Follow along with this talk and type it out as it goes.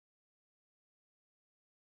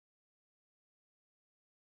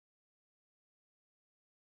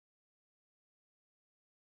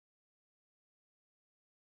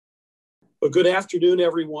Well, good afternoon,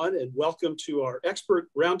 everyone, and welcome to our expert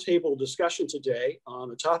roundtable discussion today on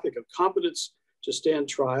the topic of competence to stand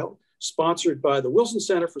trial, sponsored by the Wilson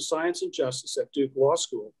Center for Science and Justice at Duke Law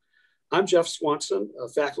School. I'm Jeff Swanson, a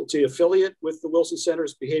faculty affiliate with the Wilson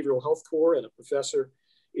Center's Behavioral Health Core and a professor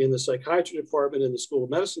in the Psychiatry Department in the School of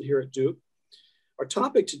Medicine here at Duke. Our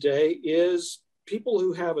topic today is people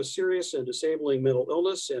who have a serious and disabling mental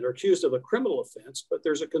illness and are accused of a criminal offense, but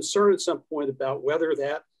there's a concern at some point about whether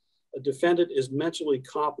that a defendant is mentally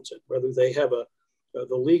competent, whether they have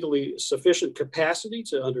the legally sufficient capacity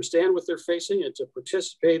to understand what they're facing and to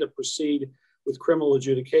participate or proceed with criminal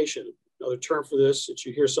adjudication. Another term for this that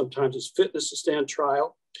you hear sometimes is fitness to stand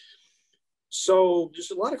trial. So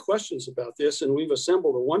there's a lot of questions about this, and we've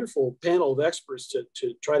assembled a wonderful panel of experts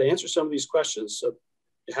to try to answer some of these questions. So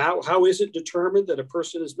how is it determined that a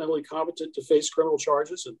person is mentally competent to face criminal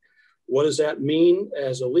charges? And what does that mean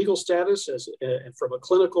as a legal status, and from a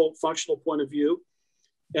clinical functional point of view?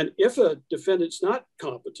 And if a defendant's not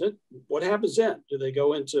competent, what happens then? Do they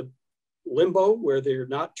go into limbo where they're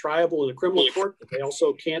not triable in a criminal court, but they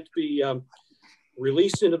also can't be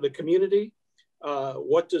released into the community?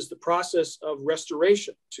 What does the process of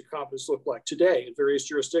restoration to competence look like today in various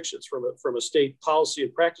jurisdictions from a state policy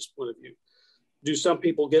and practice point of view? Do some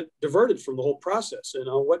people get diverted from the whole process? And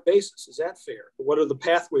on what basis? Is that fair? What are the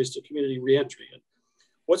pathways to community reentry? And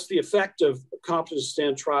what's the effect of competence to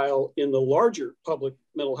stand trial in the larger public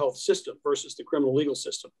mental health system versus the criminal legal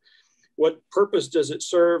system? What purpose does it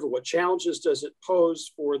serve? What challenges does it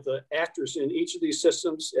pose for the actors in each of these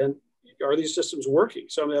systems? And are these systems working?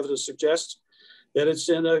 Some evidence suggests that it's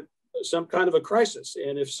in some kind of a crisis.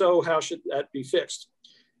 And if so, how should that be fixed?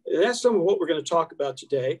 And that's some of what we're going to talk about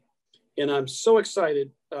today. And I'm so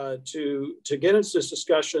excited to get into this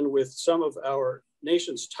discussion with some of our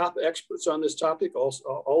nation's top experts on this topic,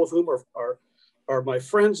 all of whom are my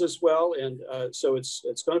friends as well. And so it's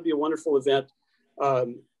going to be a wonderful event.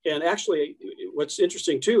 And actually, what's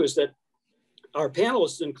interesting too is that our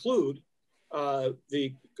panelists include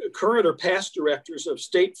the current or past directors of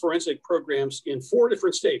state forensic programs in 4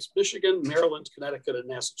 different states: Michigan, Maryland, Connecticut, and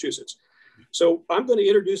Massachusetts. So I'm going to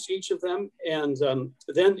introduce each of them, and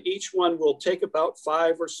then each one will take about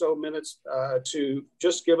 5 or so minutes to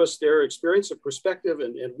just give us their experience and perspective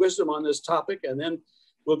and wisdom on this topic. And then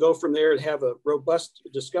we'll go from there and have a robust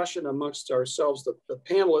discussion amongst ourselves, the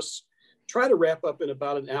panelists, try to wrap up in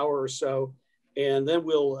about an hour or so. And then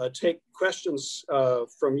we'll take questions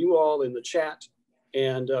from you all in the chat,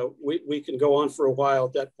 and we can go on for a while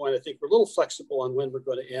at that point. I think we're a little flexible on when we're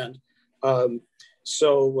going to end.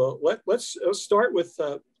 So let's start with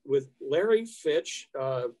Larry Fitch,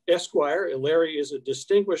 Esquire. And Larry is a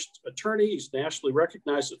distinguished attorney. He's nationally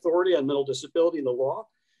recognized authority on mental disability in the law.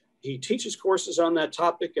 He teaches courses on that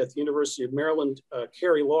topic at the University of Maryland,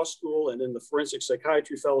 Cary Law School, and in the Forensic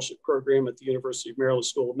Psychiatry Fellowship Program at the University of Maryland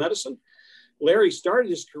School of Medicine. Larry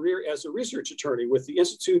started his career as a research attorney with the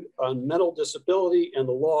Institute on Mental Disability and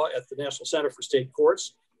the Law at the National Center for State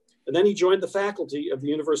Courts. And then he joined the faculty of the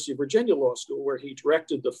University of Virginia Law School, where he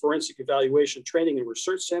directed the Forensic Evaluation Training and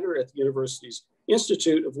Research Center at the university's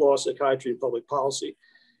Institute of Law, Psychiatry, and Public Policy.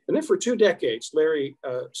 And then for 2 decades, Larry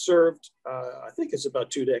served, I think it's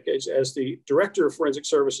about 2 decades, as the Director of Forensic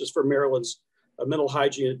Services for Maryland's Mental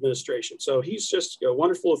Hygiene Administration. So he's just a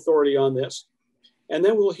wonderful authority on this. And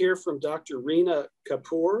then we'll hear from Dr. Reena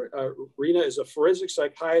Kapoor. Reena is a forensic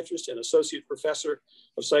psychiatrist and associate professor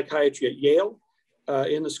of psychiatry at Yale.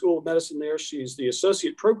 In the School of Medicine there, she's the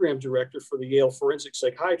associate program director for the Yale Forensic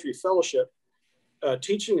Psychiatry Fellowship,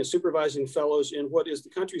 teaching and supervising fellows in what is the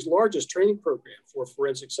country's largest training program for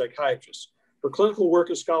forensic psychiatrists. Her clinical work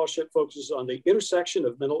and scholarship focuses on the intersection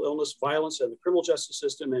of mental illness, violence, and the criminal justice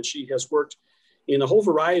system, and she has worked in a whole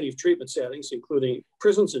variety of treatment settings, including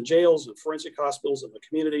prisons and jails and forensic hospitals in the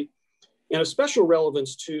community. And of special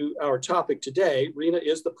relevance to our topic today, Reena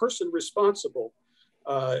is the person responsible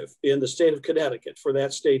in the state of Connecticut for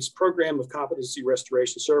that state's program of competency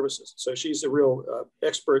restoration services. So she's a real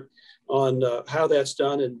expert on how that's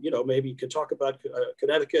done, and maybe you could talk about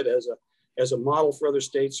Connecticut as a model for other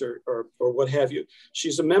states or what have you.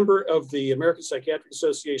 She's a member of the American Psychiatric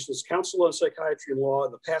Association's Council on Psychiatry and Law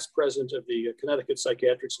and the past president of the Connecticut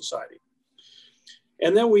Psychiatric Society.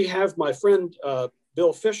 And then we have my friend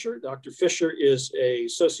Bill Fisher. Dr. Fisher is a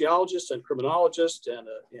sociologist and criminologist and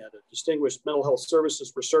a distinguished mental health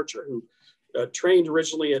services researcher who trained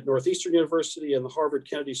originally at Northeastern University and the Harvard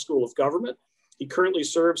Kennedy School of Government. He currently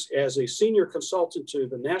serves as a senior consultant to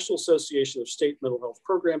the National Association of State Mental Health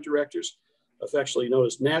Program Directors, affectionately known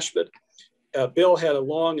as NASHPD. Bill had a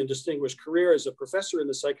long and distinguished career as a professor in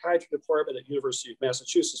the psychiatry department at University of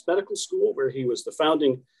Massachusetts Medical School, where he was the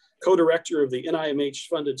founding co-director of the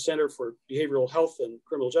NIMH-funded Center for Behavioral Health and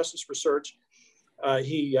Criminal Justice Research.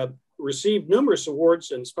 He received numerous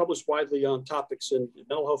awards and is published widely on topics in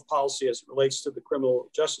mental health policy as it relates to the criminal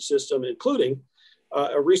justice system, including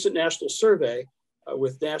a recent national survey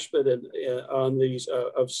with NASHPD and on these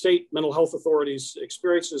of state mental health authorities'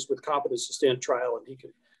 experiences with competence to stand trial, and he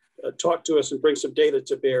can talk to us and bring some data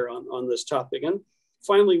to bear on this topic. And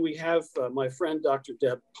finally, we have my friend, Dr.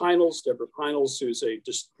 Debra Pinals, who's a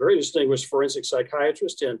very distinguished forensic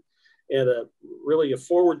psychiatrist and really a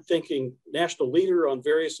forward-thinking national leader on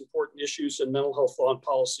various important issues in mental health law and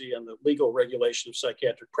policy and the legal regulation of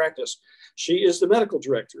psychiatric practice. She is the medical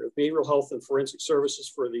director of behavioral health and forensic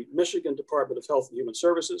services for the Michigan Department of Health and Human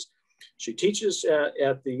Services. She teaches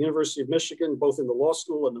at the University of Michigan, both in the law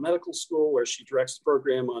school and the medical school, where she directs the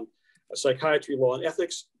program on psychiatry, law, and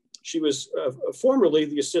ethics. She was formerly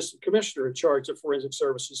the assistant commissioner in charge of forensic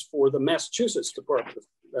services for the Massachusetts Department of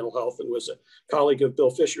Mental Health and was a colleague of Bill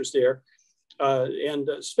Fisher's there, and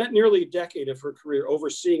spent nearly a decade of her career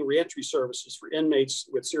overseeing reentry services for inmates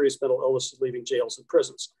with serious mental illnesses leaving jails and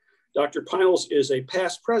prisons. Dr. Pinals is a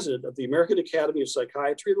past president of the American Academy of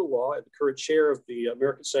Psychiatry and the Law and the current chair of the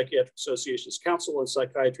American Psychiatric Association's Council on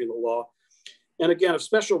Psychiatry and the Law. And again, of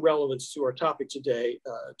special relevance to our topic today,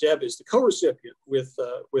 Deb is the co-recipient with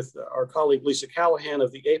our colleague Lisa Callahan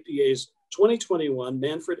of the APA's 2021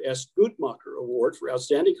 Manfred S. Guttmacher Award for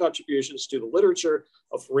Outstanding Contributions to the Literature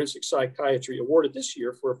of Forensic Psychiatry, awarded this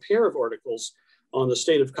year for a pair of articles on the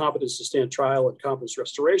state of competence to stand trial and competence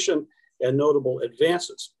restoration and notable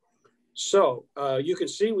advances. So you can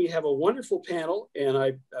see we have a wonderful panel, and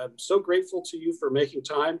I'm so grateful to you for making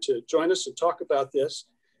time to join us and talk about this.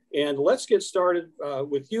 And let's get started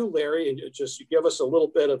with you, Larry, and just give us a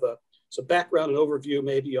little bit of some background and overview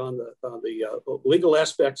maybe on the legal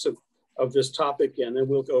aspects of this topic, and then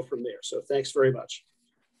we'll go from there. So thanks very much.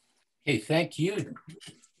 Hey, thank you.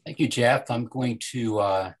 Thank you, Jeff. I'm going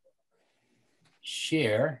to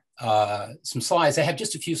share some slides. I have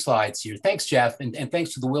just a few slides here. Thanks, Jeff, and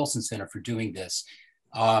thanks to the Wilson Center for doing this.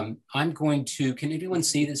 I'm going to, can anyone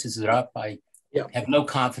see this? Is it up? I have no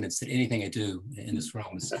confidence that anything I do in this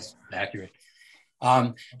room is accurate.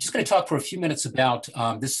 Just going to talk for a few minutes about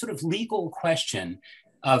this sort of legal question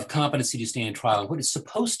of competency to stand trial, what it's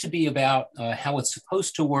supposed to be about, how it's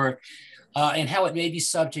supposed to work, and how it may be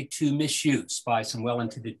subject to misuse by some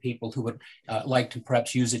well-intended people who would like to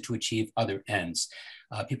perhaps use it to achieve other ends.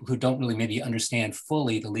 People who don't really maybe understand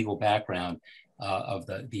fully the legal background of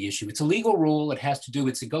the issue. It's a legal rule. It has to do,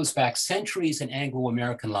 it goes back centuries in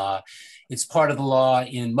Anglo-American law. It's part of the law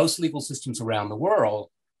in most legal systems around the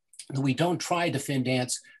world. We don't try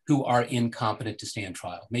defendants who are incompetent to stand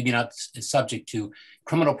trial, maybe not subject to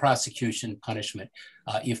criminal prosecution punishment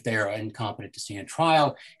if they're incompetent to stand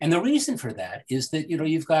trial. And the reason for that is that, you know,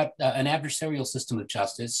 you've got an adversarial system of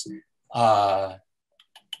justice. My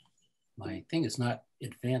thing is not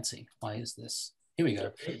advancing. Why is this? Here we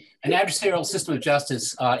go. An adversarial system of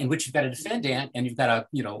justice in which you've got a defendant and you've got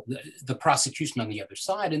the prosecution on the other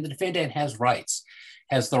side, and the defendant has rights,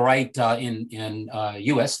 has the right in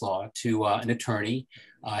US law to an attorney,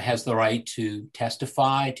 has the right to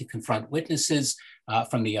testify, to confront witnesses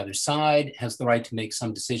from the other side, has the right to make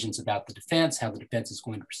some decisions about the defense, how the defense is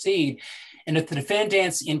going to proceed. And if the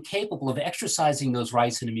defendant's incapable of exercising those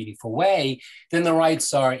rights in a meaningful way, then the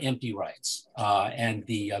rights are empty rights. And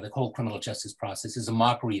the whole criminal justice process is a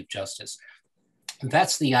mockery of justice. And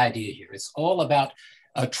that's the idea here. It's all about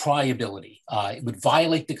triability. It would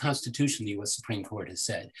violate the Constitution, the US Supreme Court has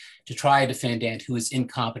said, to try a defendant who is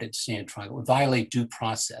incompetent to stand trial. It would violate due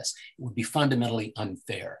process. It would be fundamentally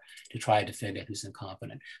unfair to try a defendant who's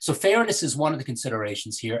incompetent. So fairness is one of the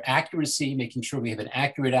considerations here. Accuracy, making sure we have an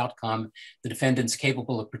accurate outcome. The defendant's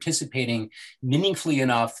capable of participating meaningfully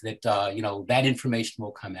enough that that information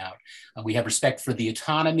will come out. We have respect for the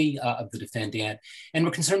autonomy of the defendant, and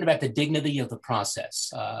we're concerned about the dignity of the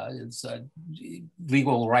process. It's a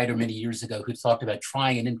legal writer many years ago who talked about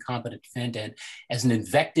trying an incompetent defendant as an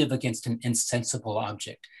invective against an insensible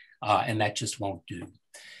object, and that just won't do.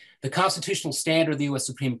 The constitutional standard the US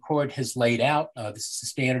Supreme Court has laid out, this is a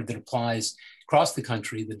standard that applies across the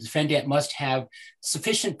country. The defendant must have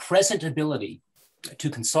sufficient present ability to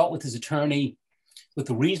consult with his attorney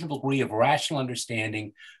with a reasonable degree of rational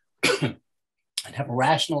understanding and have a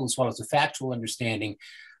rational as well as a factual understanding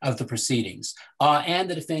of the proceedings.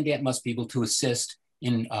 And the defendant must be able to assist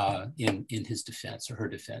in his defense or her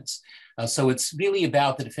defense. So it's really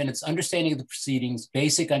about the defendant's understanding of the proceedings,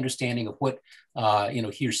 basic understanding of what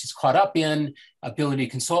he or she's caught up in, ability to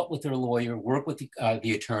consult with their lawyer, work with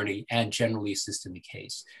the attorney, and generally assist in the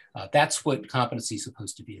case. That's what competency is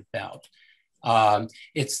supposed to be about.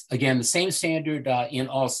 It's, again, the same standard in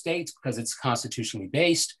all states because it's constitutionally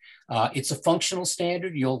based. It's a functional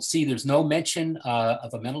standard. You'll see there's no mention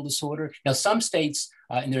of a mental disorder. Now, some states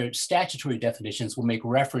in their statutory definitions will make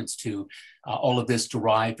reference to all of this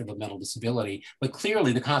derived from a mental disability, but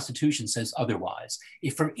clearly the Constitution says otherwise.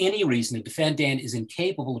 If for any reason a defendant is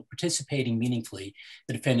incapable of participating meaningfully,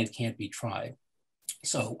 the defendant can't be tried.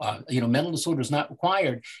 So, mental disorder is not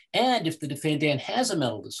required. And if the defendant has a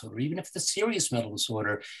mental disorder, even if it's a serious mental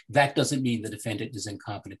disorder, that doesn't mean the defendant is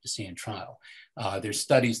incompetent to stand trial. There's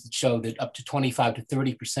studies that show that up to 25 to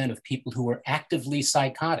 30% of people who are actively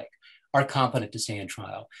psychotic are competent to stand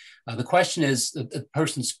trial. The question is the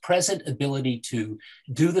person's present ability to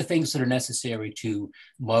do the things that are necessary to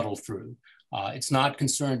muddle through. It's not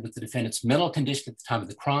concerned with the defendant's mental condition at the time of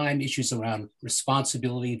the crime, issues around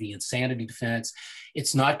responsibility, the insanity defense.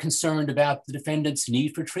 It's not concerned about the defendant's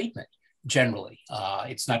need for treatment, generally.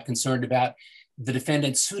 It's not concerned about the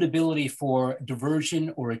defendant's suitability for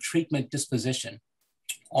diversion or a treatment disposition.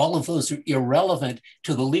 All of those are irrelevant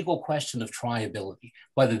to the legal question of triability,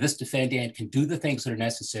 whether this defendant can do the things that are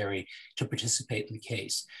necessary to participate in the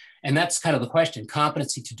case. And that's kind of the question,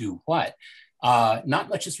 competency to do what? Not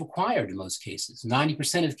much is required in most cases.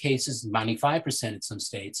 90% of cases, 95% in some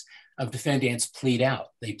states, of defendants plead out.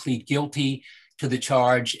 They plead guilty to the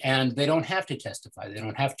charge and they don't have to testify. They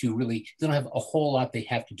don't have a whole lot they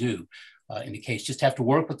have to do in the case. Just have to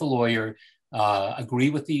work with the lawyer,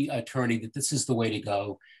 agree with the attorney that this is the way to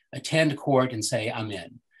go, attend court and say, I'm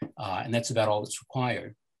in. And that's about all that's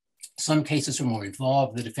required. Some cases are more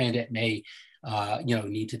involved. The defendant may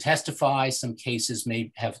need to testify. Some cases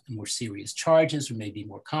may have more serious charges or may be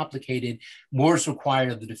more complicated. More is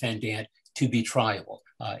required of the defendant to be triable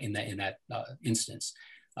in that instance.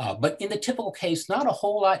 But in the typical case, not a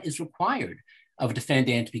whole lot is required of a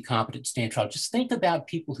defendant to be competent to stand trial. Just think about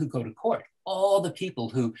people who go to court, all the people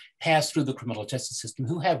who pass through the criminal justice system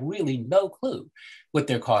who have really no clue what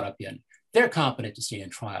they're caught up in. They're competent to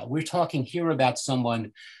stand trial. We're talking here about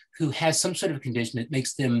someone who has some sort of condition that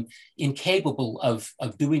makes them incapable of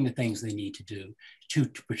doing the things they need to do to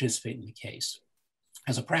participate in the case.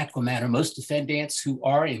 As a practical matter, most defendants who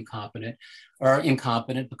are incompetent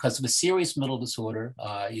because of a serious mental disorder.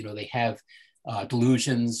 They have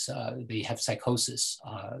delusions, they have psychosis,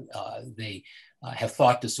 they have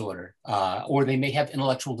thought disorder, or they may have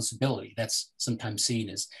intellectual disability. That's sometimes seen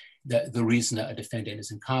as the reason a defendant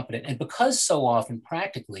is incompetent. And because so often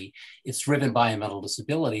practically it's driven by a mental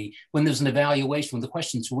disability, when there's an evaluation, when the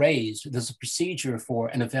question's raised, there's a procedure for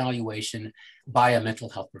an evaluation by a mental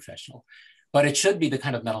health professional. But it should be the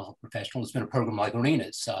kind of mental health professional who's been a program like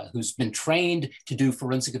Reena's, who's been trained to do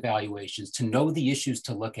forensic evaluations, to know the issues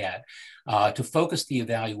to look at, to focus the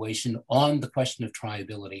evaluation on the question of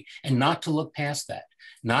triability, and not to look past that,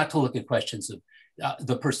 not to look at questions of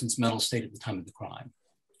the person's mental state at the time of the crime,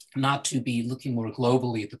 not to be looking more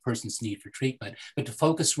globally at the person's need for treatment, but to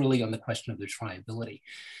focus really on the question of their triability.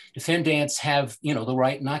 Defendants have, the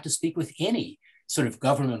right not to speak with any sort of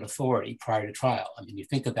government authority prior to trial. I mean, you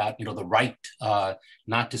think about, the right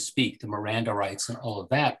not to speak, the Miranda rights and all of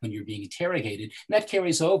that when you're being interrogated, and that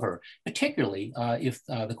carries over, particularly if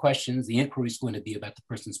the inquiry is going to be about the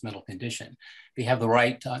person's mental condition. They have the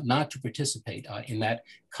right not to participate in that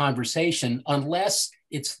conversation unless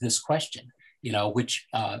it's this question, which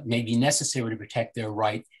may be necessary to protect their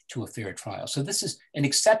right to a fair trial. So this is an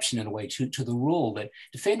exception in a way to the rule that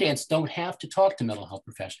defendants don't have to talk to mental health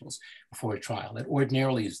professionals before a trial. That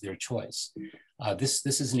ordinarily is their choice. This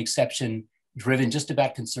is an exception driven just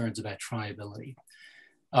about concerns about triability.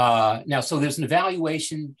 So there's an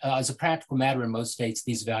evaluation. As a practical matter in most states,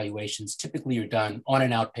 these evaluations typically are done on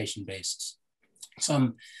an outpatient basis.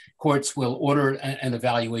 Some courts will order an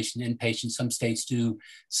evaluation inpatient. Some states do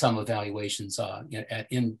some evaluations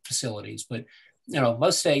in facilities, but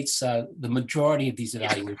most states, the majority of these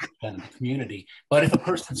evaluations are done in the community. But if a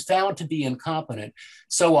person's found to be incompetent,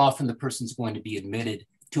 so often the person's going to be admitted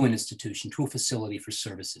to an institution, to a facility for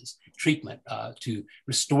services, treatment, to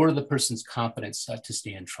restore the person's competence to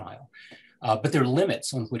stand trial. But there are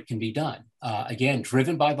limits on what can be done. Again,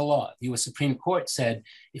 driven by the law. The US Supreme Court said,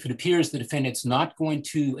 if it appears the defendant's not going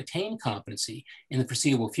to attain competency in the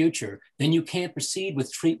foreseeable future, then you can't proceed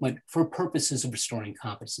with treatment for purposes of restoring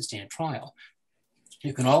competence to stand trial.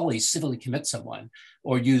 You can always civilly commit someone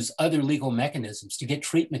or use other legal mechanisms to get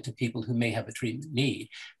treatment to people who may have a treatment need.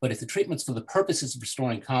 But if the treatment's for the purposes of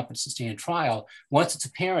restoring competence to stand trial, once it's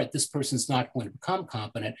apparent this person's not going to become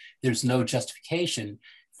competent, there's no justification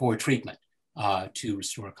for treatment to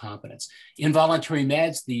restore competence. Involuntary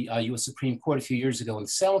meds, the US Supreme Court a few years ago in the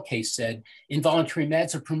Cell case said, involuntary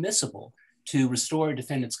meds are permissible to restore a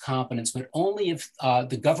defendant's competence, but only if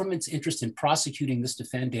the government's interest in prosecuting this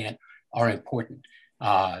defendant are important.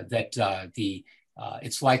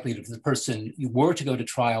 It's likely that if the person were to go to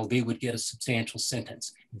trial, they would get a substantial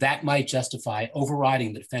sentence. That might justify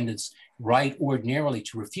overriding the defendant's right ordinarily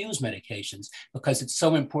to refuse medications because it's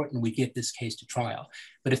so important we get this case to trial.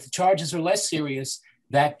 But if the charges are less serious,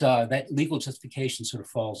 that legal justification sort of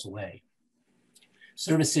falls away.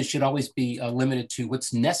 Services should always be limited to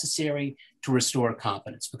what's necessary to restore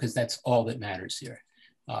competence because that's all that matters here.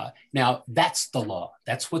 Now, that's the law.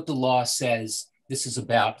 That's what the law says this is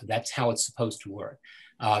about. That's how it's supposed to work.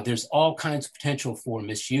 There's all kinds of potential for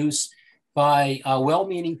misuse by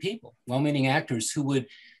well-meaning people, well-meaning actors who would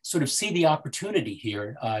sort of see the opportunity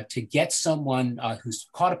here to get someone who's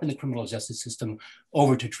caught up in the criminal justice system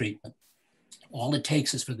over to treatment. All it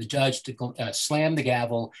takes is for the judge to slam the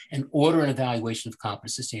gavel and order an evaluation of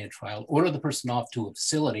competence to stand trial, order the person off to a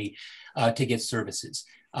facility to get services.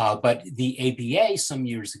 But the ABA some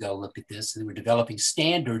years ago looked at this. They were developing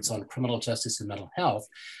standards on criminal justice and mental health,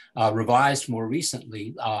 revised more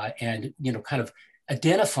recently, and kind of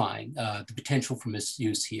identifying the potential for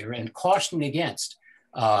misuse here and cautioning against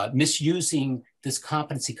misusing this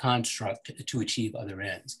competency construct to achieve other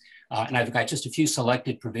ends. And I've got just a few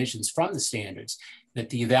selected provisions from the standards that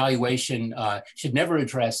the evaluation should never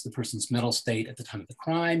address the person's mental state at the time of the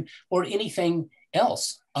crime or anything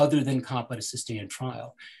else other than competence to stand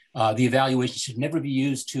trial. The evaluation should never be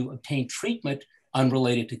used to obtain treatment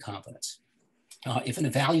unrelated to competence. If an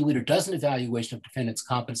evaluator does an evaluation of defendant's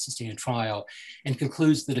competence to stand trial and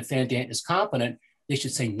concludes the defendant is competent, they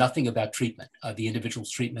should say nothing about treatment, the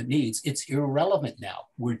individual's treatment needs. It's irrelevant now.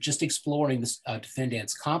 We're just exploring this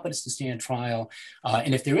defendant's competence to stand trial.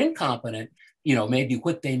 And if they're incompetent, maybe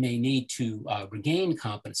what they may need to regain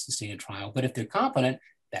competence to stand trial. But if they're competent,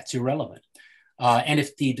 that's irrelevant. And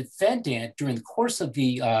if the defendant, during the course of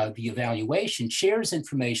the evaluation, shares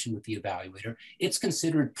information with the evaluator, it's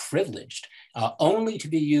considered privileged, only to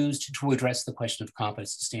be used to address the question of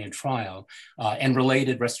competence to stand trial and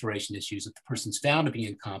related restoration issues. If the person's found to be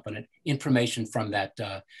incompetent, information from that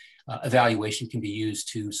evaluation can be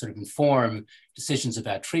used to sort of inform decisions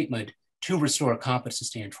about treatment to restore competence to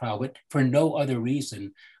stand trial, but for no other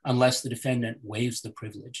reason unless the defendant waives the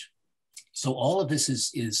privilege. So all of this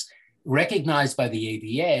is recognized by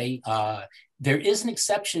the ABA. There is an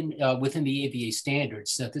exception within the ABA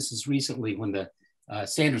standards. This is recently when the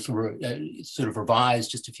standards were sort of revised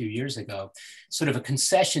just a few years ago, sort of a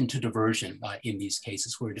concession to diversion in these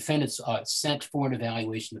cases where defendants are sent for an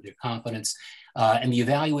evaluation of their competence and the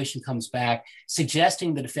evaluation comes back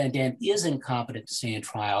suggesting the defendant is incompetent to stand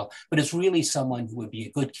trial, but is really someone who would be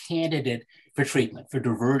a good candidate for treatment, for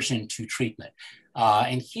diversion to treatment.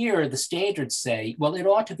 And here the standards say, well, it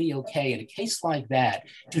ought to be okay in a case like that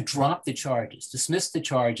to drop the charges, dismiss the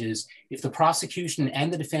charges if the prosecution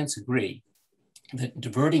and the defense agree that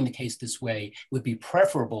diverting the case this way would be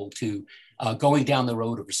preferable to going down the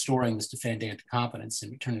road of restoring this defendant to competence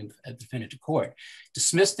and returning the defendant to court.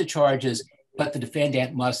 Dismiss the charges, but the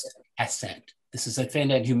defendant must assent. This is a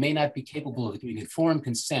defendant who may not be capable of giving informed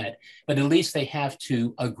consent, but at least they have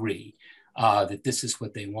to agree that this is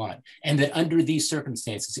what they want. And that under these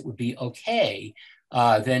circumstances, it would be okay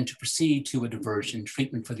then to proceed to a diversion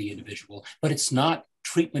treatment for the individual, but it's not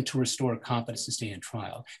treatment to restore competence to stand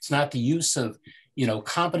trial. It's not the use of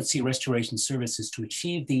competency restoration services to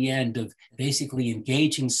achieve the end of basically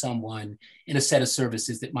engaging someone in a set of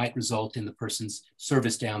services that might result in the person's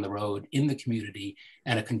service down the road in the community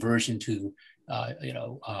and a conversion to,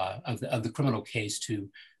 of the criminal case to,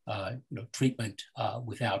 treatment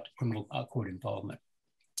without criminal court involvement.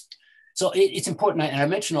 So it's important, and I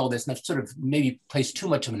mention all this, and I've sort of maybe placed too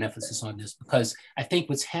much of an emphasis on this because I think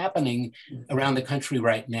what's happening around the country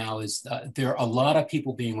right now is there are a lot of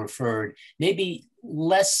people being referred, maybe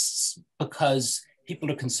less because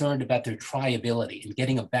people are concerned about their triability and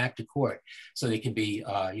getting them back to court so they can be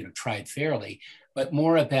tried fairly, but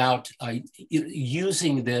more about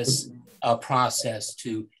using this process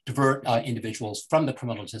to divert individuals from the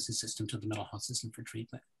criminal justice system to the mental health system for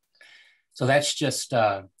treatment. So that's just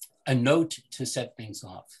a note to set things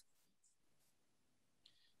off.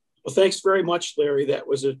 Well, thanks very much, Larry. That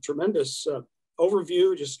was a tremendous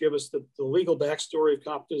overview. Just give us the legal backstory of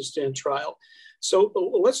competence to stand trial. So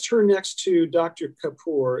let's turn next to Dr.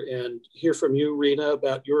 Kapoor and hear from you, Reena,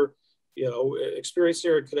 about your experience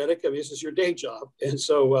there in Connecticut. I mean, this is your day job. And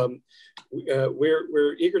so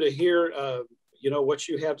we're eager to hear what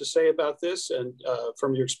you have to say about this and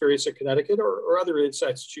from your experience in Connecticut or other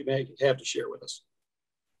insights that you may have to share with us.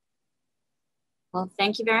 Well,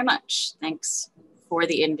 thank you very much. Thanks for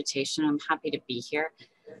the invitation. I'm happy to be here.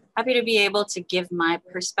 Happy to be able to give my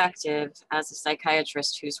perspective as a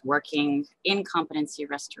psychiatrist who's working in competency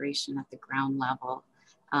restoration at the ground level.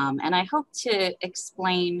 And I hope to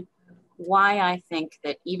explain why I think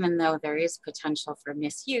that even though there is potential for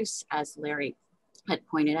misuse, as Larry had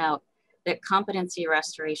pointed out, that competency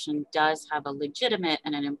restoration does have a legitimate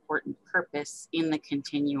and an important purpose in the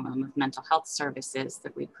continuum of mental health services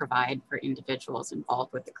that we provide for individuals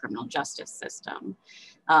involved with the criminal justice system.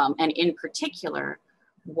 And in particular,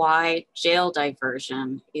 why jail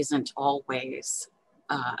diversion isn't always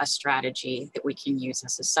a strategy that we can use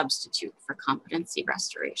as a substitute for competency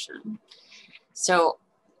restoration. So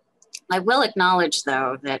I will acknowledge,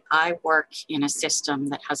 though, that I work in a system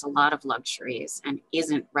that has a lot of luxuries and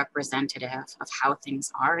isn't representative of how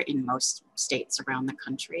things are in most states around the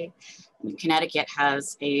country. Connecticut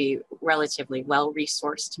has a relatively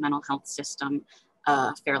well-resourced mental health system,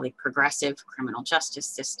 a fairly progressive criminal justice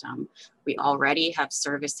system. We already have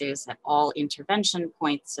services at all intervention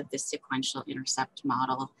points of the sequential intercept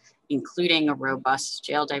model, including a robust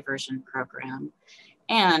jail diversion program.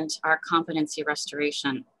 And our competency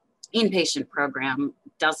restoration inpatient program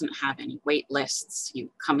doesn't have any wait lists. You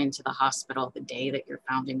come into the hospital the day that you're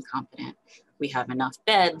found incompetent. We have enough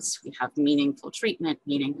beds, we have meaningful treatment,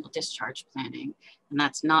 meaningful discharge planning, and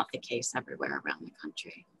that's not the case everywhere around the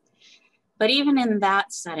country. But even in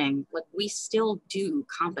that setting, we still do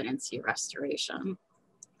competency restoration.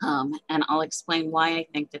 And I'll explain why I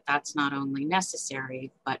think that that's not only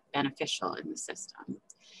necessary, but beneficial in the system.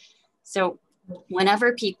 So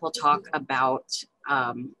whenever people talk about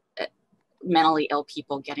mentally ill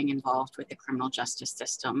people getting involved with the criminal justice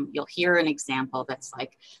system, you'll hear an example that's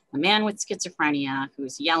like a man with schizophrenia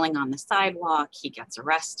who's yelling on the sidewalk, he gets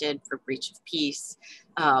arrested for breach of peace,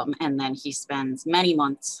 and then he spends many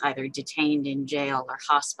months either detained in jail or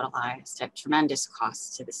hospitalized at tremendous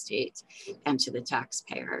costs to the state and to the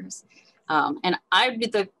taxpayers. And I'd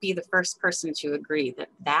be the first person to agree that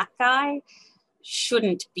that guy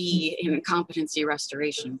shouldn't be in a competency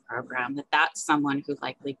restoration program, that that's someone who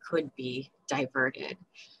likely could be diverted.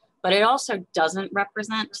 But it also doesn't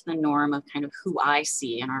represent the norm of kind of who I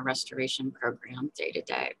see in our restoration program day to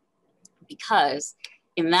day. Because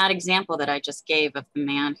in that example that I just gave of the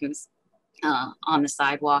man who's on the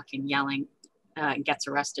sidewalk and yelling, gets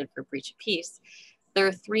arrested for breach of peace, there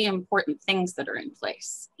are three important things that are in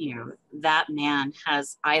place. You know, that man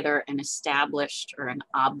has either an established or an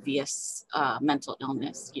obvious mental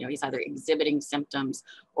illness. You know, he's either exhibiting symptoms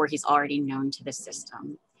or he's already known to the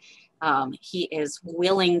system. He is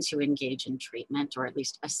willing to engage in treatment, or at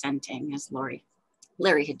least assenting, as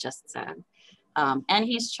Larry had just said. And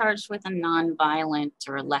he's charged with a nonviolent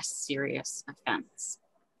or less serious offense.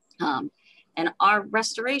 And our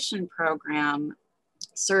restoration program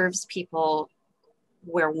serves people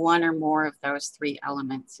where one or more of those three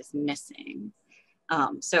elements is missing.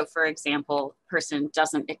 So for example, a person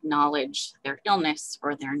doesn't acknowledge their illness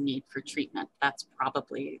or their need for treatment. That's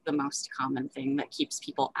probably the most common thing that keeps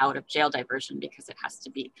people out of jail diversion, because it has to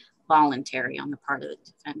be voluntary on the part of the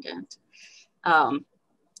defendant.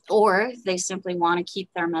 Or they simply want to keep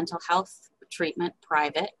their mental health treatment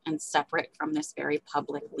private and separate from this very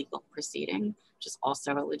public legal proceeding, which is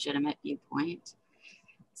also a legitimate viewpoint.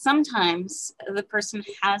 Sometimes the person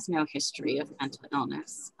has no history of mental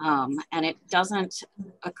illness, and it doesn't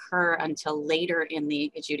occur until later in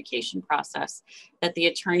the adjudication process that the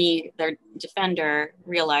attorney, their defender,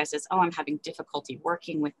 realizes, oh, I'm having difficulty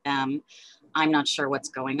working with them. I'm not sure what's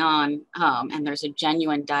going on. And there's a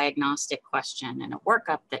genuine diagnostic question and a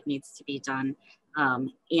workup that needs to be done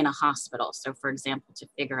in a hospital. So for example, to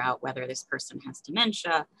figure out whether this person has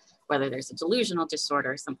dementia, whether there's a delusional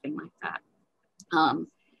disorder, something like that.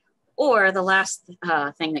 Or the last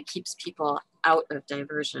thing that keeps people out of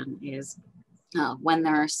diversion is when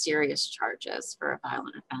there are serious charges for a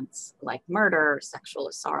violent offense like murder or sexual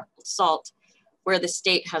assault, where the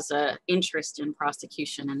state has an interest in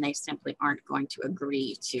prosecution and they simply aren't going to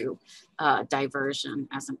agree to diversion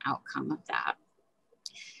as an outcome of that.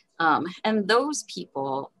 And those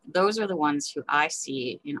people, those are the ones who I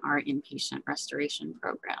see in our inpatient restoration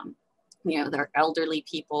program. You know, they're elderly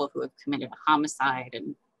people who have committed a homicide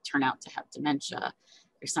and turn out to have dementia.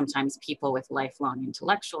 There's sometimes people with lifelong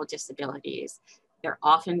intellectual disabilities. They're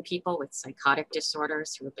often people with psychotic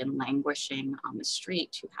disorders who have been languishing on the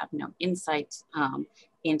street, who have no insight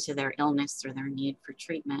into their illness or their need for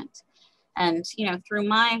treatment. And, you know, through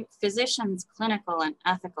my physician's clinical and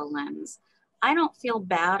ethical lens, I don't feel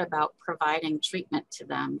bad about providing treatment to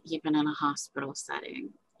them, even in a hospital setting.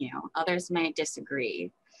 You know, others may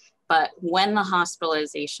disagree, But when the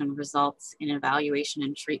hospitalization results in evaluation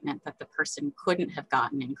and treatment that the person couldn't have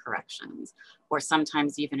gotten in corrections, or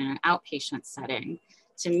sometimes even in an outpatient setting,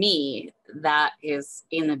 to me, that is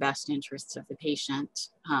in the best interests of the patient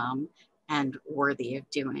and worthy of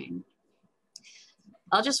doing.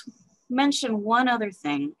 I'll just mention one other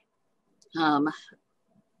thing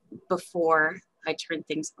before I turn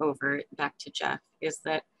things over back to Jeff, is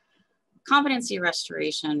that competency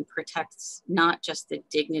restoration protects not just the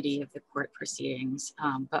dignity of the court proceedings,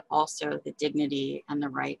 but also the dignity and the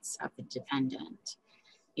rights of the defendant.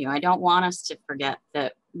 You know, I don't want us to forget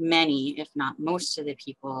that many, if not most of the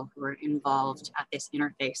people who are involved at this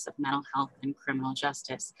interface of mental health and criminal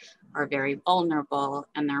justice are very vulnerable,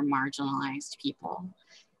 and they're marginalized people.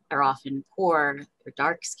 They're often poor, they're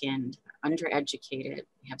dark-skinned, they're undereducated,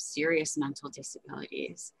 they have serious mental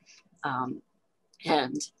disabilities.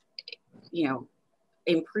 And, you know,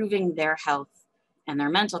 improving their health and their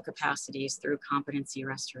mental capacities through competency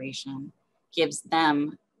restoration gives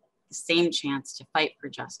them the same chance to fight for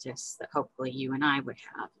justice that hopefully you and I would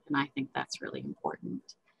have. And I think that's really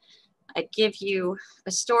important. I give you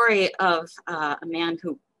a story of a man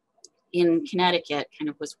who in Connecticut kind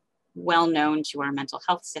of was well known to our mental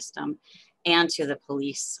health system and to the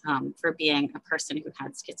police for being a person who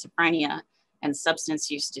had schizophrenia and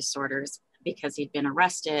substance use disorders, because he'd been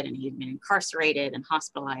arrested and he'd been incarcerated and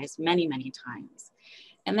hospitalized many, many times.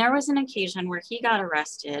 And there was an occasion where he got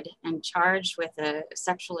arrested and charged with a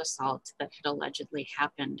sexual assault that had allegedly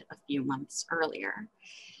happened a few months earlier.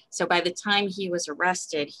 So by the time he was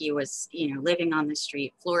arrested, he was, you know, living on the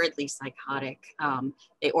street, floridly psychotic.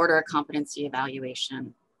 They order a competency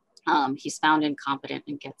evaluation. He's found incompetent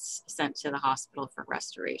and gets sent to the hospital for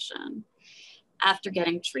restoration. After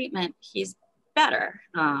getting treatment, he's better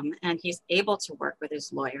and he's able to work with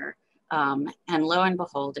his lawyer. And lo and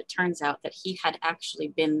behold, it turns out that he had actually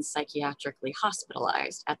been psychiatrically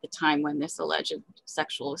hospitalized at the time when this alleged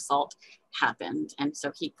sexual assault happened. And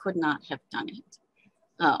so he could not have done it.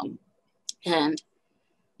 And,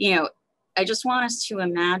 you know, I just want us to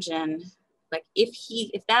imagine, like,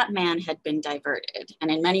 if that man had been diverted, and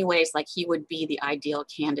in many ways, like, he would be the ideal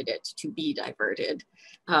candidate to be diverted,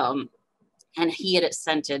 and he had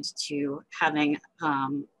assented to having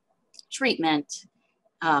treatment,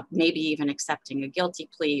 maybe even accepting a guilty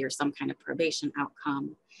plea or some kind of probation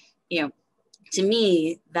outcome, you know, to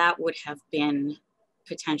me, that would have been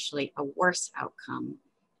potentially a worse outcome,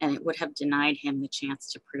 and it would have denied him the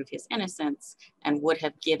chance to prove his innocence and would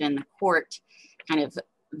have given the court kind of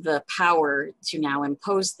the power to now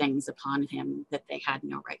impose things upon him that they had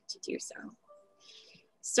no right to do so.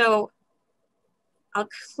 So I'll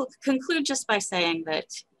conclude just by saying that,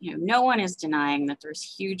 you know, no one is denying that there's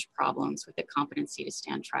huge problems with the competency to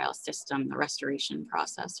stand trial system, the restoration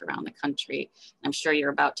process around the country. I'm sure you're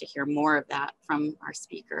about to hear more of that from our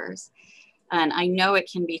speakers. And I know it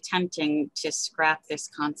can be tempting to scrap this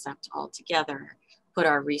concept altogether, put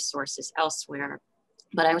our resources elsewhere,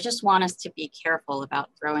 but I just want us to be careful about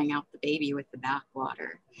throwing out the baby with the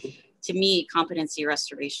bathwater. To me, competency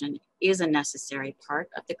restoration is a necessary part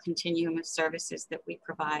of the continuum of services that we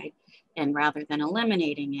provide. And rather than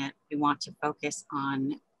eliminating it, we want to focus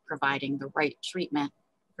on providing the right treatment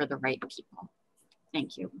for the right people.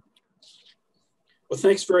 Thank you. Well,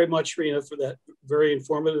 thanks very much, Reena, for that very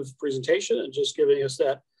informative presentation and just giving us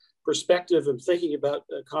that perspective and thinking about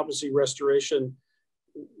competency restoration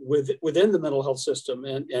within the mental health system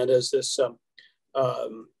and as this,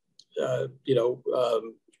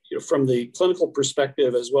 from the clinical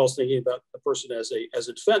perspective, as well as thinking about the person as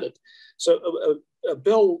a defendant. So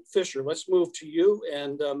Bill Fisher, let's move to you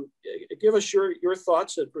and give us your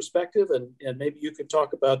thoughts and perspective, and maybe you could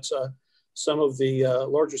talk about some of the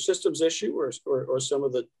larger systems issue or some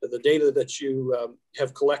of the data that you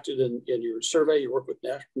have collected in your survey, your work with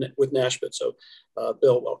NASHBIT. So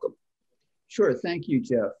Bill, welcome. Sure, thank you,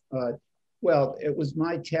 Jeff. Well, it was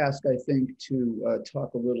my task, I think, to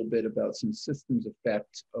talk a little bit about some systems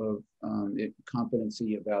effects of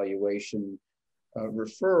competency evaluation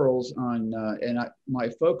referrals on, my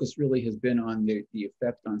focus really has been on the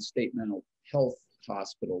effect on state mental health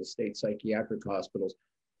hospitals, state psychiatric hospitals.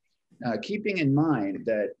 Keeping in mind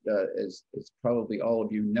that, as probably all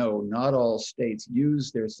of you know, not all states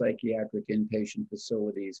use their psychiatric inpatient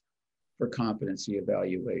facilities for competency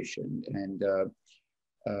evaluation. And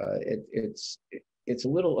it's a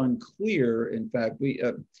little unclear. In fact, we,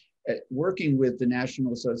 working with the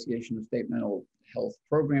National Association of State Mental Health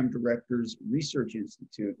Program Directors Research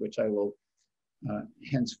Institute, which I will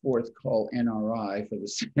henceforth call NRI for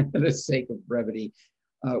the sake of brevity,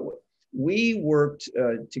 we worked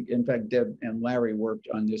in fact, Deb and Larry worked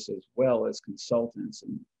on this as well as consultants,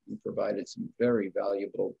 and provided some very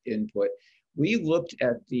valuable input. We looked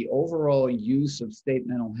at the overall use of state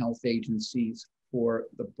mental health agencies for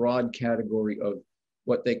the broad category of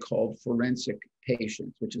what they called forensic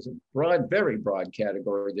patients, which is a broad, very broad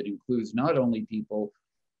category that includes not only people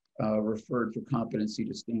referred for competency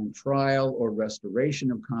to stand trial or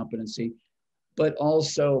restoration of competency, but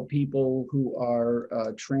also people who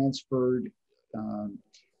are transferred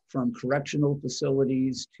from correctional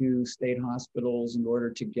facilities to state hospitals in order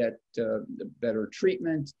to get better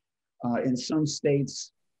treatment. In some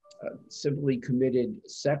states, civilly committed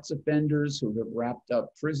sex offenders who have wrapped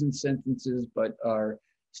up prison sentences but are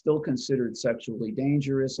still considered sexually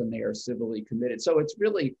dangerous and they are civilly committed. So it's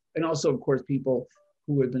really, and also of course, people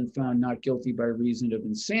who have been found not guilty by reason of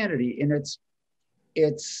insanity. And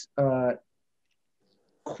it's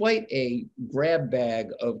quite a grab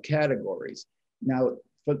bag of categories. Now,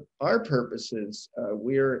 for our purposes,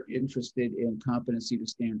 we're interested in competency to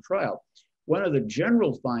stand trial. One of the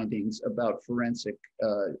general findings about forensic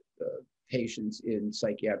patients in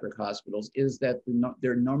psychiatric hospitals is that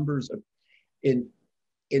their numbers of, in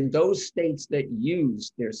those states that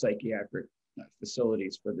use their psychiatric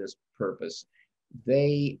facilities for this purpose,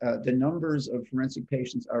 the numbers of forensic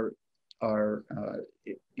patients are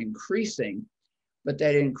increasing, but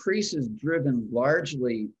that increase is driven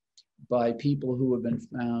largely by people who have been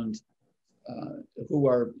found, who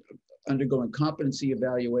are undergoing competency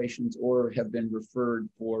evaluations or have been referred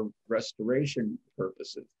for restoration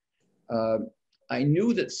purposes. I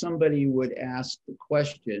knew that somebody would ask the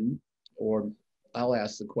question, or I'll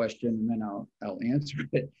ask the question and then I'll answer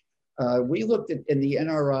it. We looked at, in the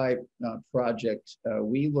NRI project,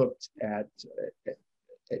 we looked at,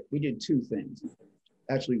 we did two things.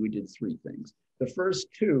 Actually, we did three things. The first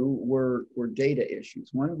two were data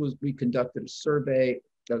issues. One was we conducted a survey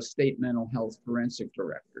of state mental health forensic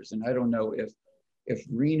directors. And I don't know if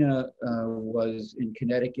Reena was in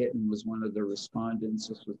Connecticut and was one of the respondents,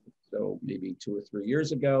 this was so maybe 2 or 3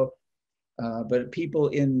 years ago. But people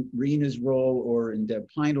in Reena's role or in Deb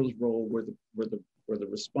Pinals' role were the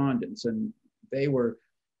respondents. And they were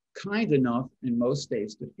kind enough in most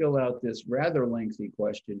states to fill out this rather lengthy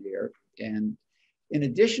questionnaire. And in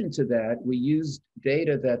addition to that, we used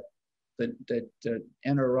data that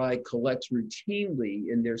NRI collects routinely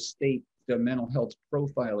in their state mental health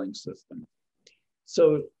profiling system.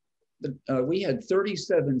 So we had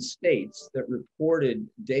 37 states that reported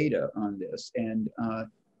data on this, and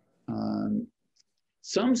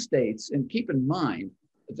some states, and keep in mind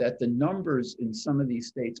that the numbers in some of these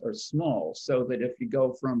states are small, so that if you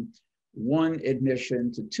go from 1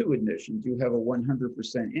 admission to 2 admissions, you have a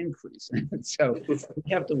 100% increase. And so we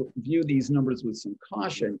have to view these numbers with some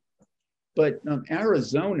caution. But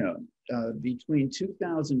Arizona, between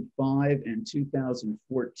 2005 and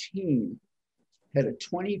 2014, had a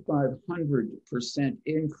 2,500%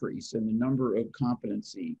 increase in the number of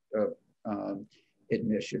competency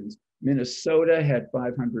admissions. Minnesota had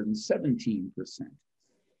 517%.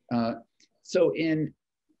 So in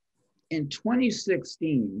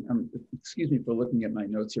 2016, excuse me for looking at my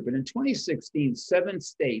notes here, but in 2016, 7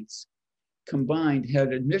 states combined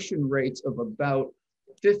had admission rates of about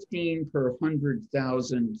 15 per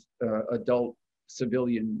 100,000 adult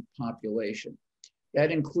civilian population.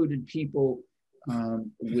 That included people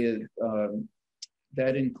that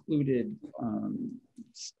included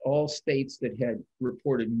all states that had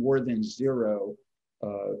reported more than 0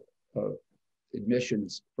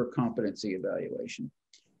 admissions for competency evaluation.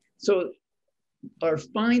 So our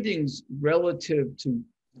findings relative to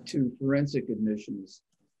forensic admissions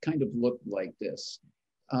kind of look like this.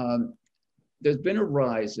 There's been a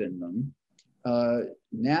rise in them.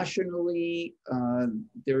 Nationally,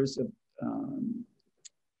 there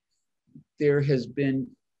has been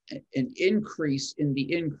an increase in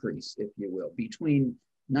the increase, if you will. Between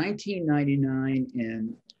 1999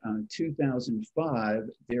 and 2005,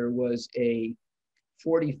 there was a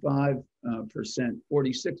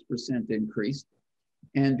 46% increase.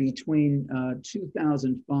 And between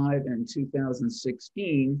 2005 and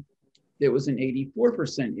 2016, there was an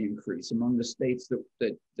 84% increase among the states that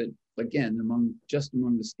again, among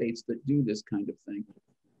the states that do this kind of thing.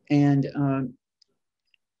 And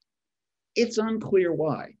it's unclear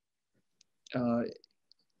why.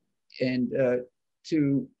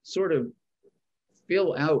 To sort of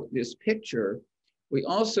fill out this picture, we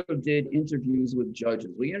also did interviews with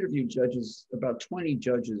judges. We interviewed judges, about 20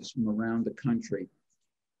 judges from around the country,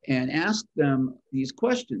 and asked them these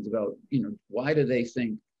questions about, why do they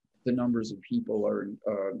think the numbers of people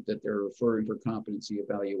that they're referring for competency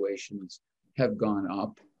evaluations have gone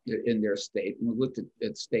up in their state. And we looked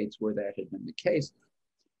at states where that had been the case.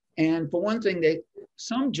 And for one thing,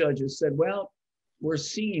 some judges said, well, we're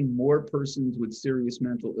seeing more persons with serious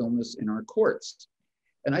mental illness in our courts.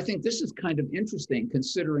 And I think this is kind of interesting,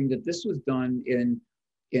 considering that this was done in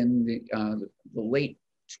the late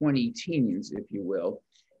 20-teens, if you will,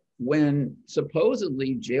 when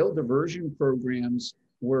supposedly jail diversion programs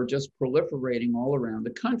were just proliferating all around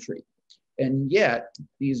the country. And yet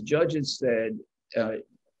these judges said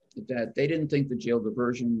that they didn't think the jail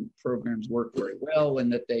diversion programs worked very well,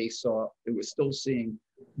 and that they was still seeing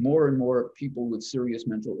more and more people with serious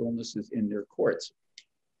mental illnesses in their courts.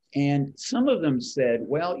 And some of them said,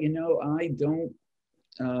 well, you know, I don't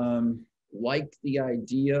like the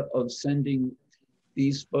idea of sending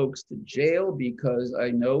these folks to jail, because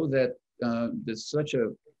I know that there's such a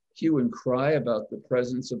hue and cry about the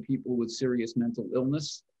presence of people with serious mental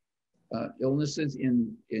illnesses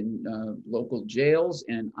in local jails,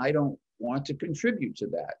 and I don't want to contribute to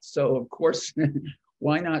that. So of course,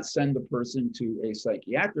 why not send the person to a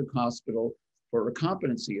psychiatric hospital for a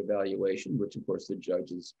competency evaluation, which of course the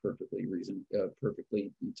judge is perfectly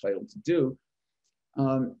entitled to do.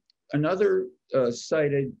 Another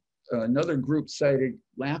group cited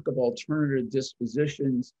lack of alternative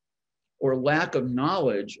dispositions or lack of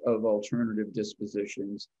knowledge of alternative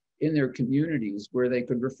dispositions in their communities where they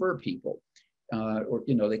could refer people, or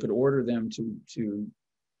they could order them to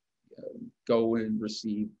go and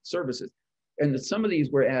receive services. And that some of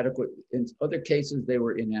these were adequate. In other cases, they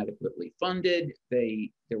were inadequately funded.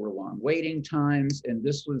 There were long waiting times, and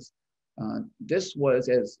this was,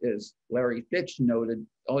 as Larry Fitch noted,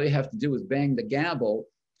 all you have to do is bang the gavel,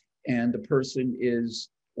 and the person is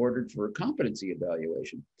ordered for a competency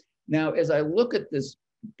evaluation. Now, as I look at this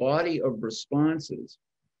body of responses,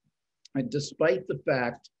 despite the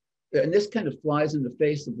fact, and this kind of flies in the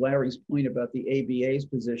face of Larry's point about the ABA's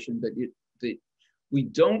position that we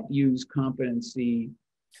don't use competency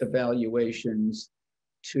evaluations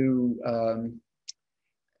to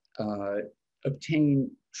obtain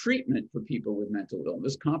treatment for people with mental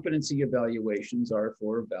illness. Competency evaluations are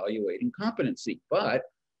for evaluating competency. But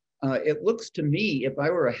it looks to me, if I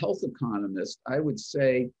were a health economist, I would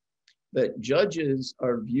say that judges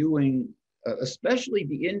are viewing, especially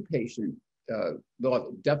the inpatient,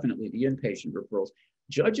 definitely the inpatient referrals,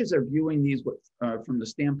 judges are viewing these from the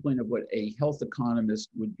standpoint of what a health economist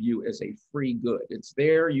would view as a free good. It's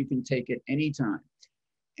there, you can take it anytime.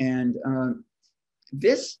 And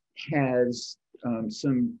this has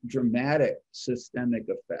some dramatic systemic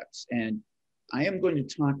effects. And I am going to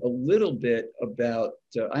talk a little bit about,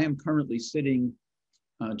 I am currently sitting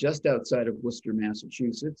just outside of Worcester,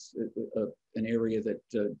 Massachusetts, an area that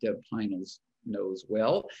Deb Pinals knows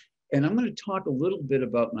well. And I'm going to talk a little bit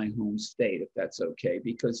about my home state, if that's okay,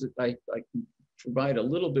 because I can provide a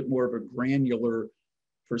little bit more of a granular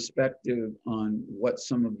perspective on what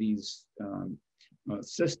some of these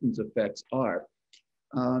systems effects are.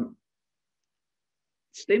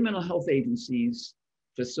 State mental health agencies,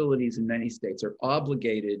 facilities in many states are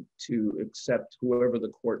obligated to accept whoever the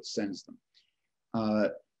court sends them.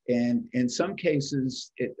 And in some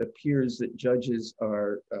cases, it appears that judges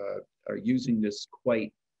are using this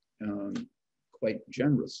quite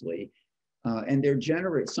generously. And they're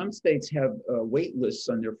some states have wait lists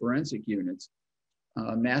on their forensic units.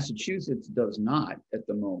 Massachusetts does not at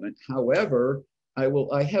the moment. However,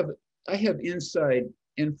 I have inside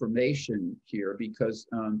information here because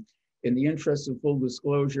in the interest of full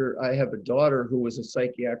disclosure, I have a daughter who was a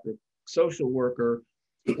psychiatric social worker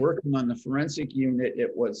working on the forensic unit.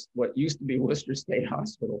 It was what used to be Worcester State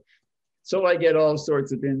Hospital. So I get all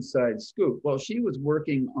sorts of inside scoop. Well, she was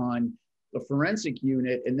working on the forensic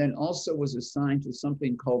unit and then also was assigned to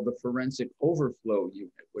something called the forensic overflow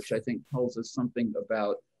unit, which I think tells us something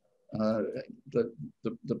about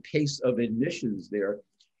the pace of admissions there.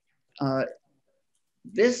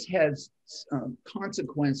 This has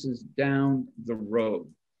consequences down the road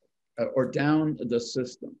or down the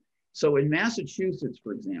system. So in Massachusetts,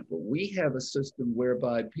 for example, we have a system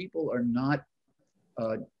whereby people are not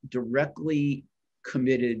directly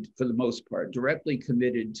committed, for the most part, directly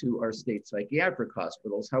committed to our state psychiatric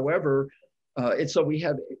hospitals. However, so we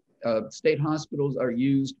have state hospitals are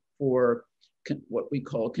used for what we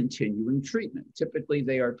call continuing treatment. Typically,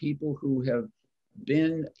 they are people who have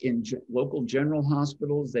been in local general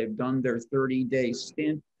hospitals. They've done their 30-day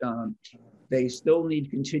stint. They still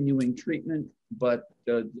need continuing treatment, but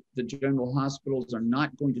the general hospitals are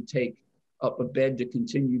not going to take up a bed to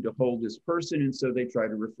continue to hold this person, and so they try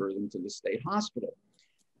to refer them to the state hospital.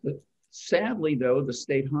 But sadly, though, the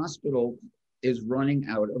state hospital is running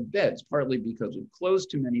out of beds, partly because we've closed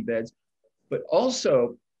too many beds, but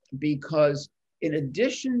also because in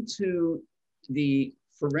addition to the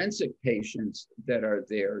forensic patients that are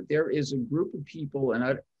there. There is a group of people, and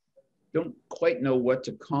I don't quite know what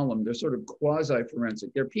to call them. They're sort of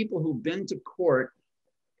quasi-forensic. They're people who've been to court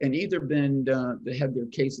and either been, they had their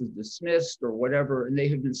cases dismissed or whatever, and they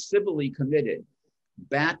have been civilly committed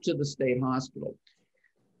back to the state hospital.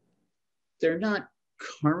 They're not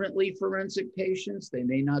currently forensic patients. They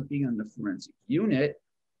may not be on the forensic unit,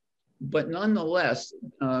 but nonetheless,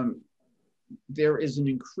 there is an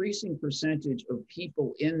increasing percentage of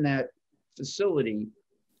people in that facility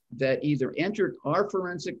that either are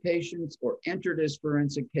forensic patients or entered as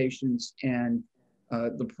forensic patients. And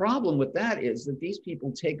the problem with that is that these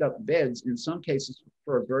people take up beds in some cases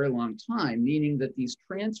for a very long time, meaning that these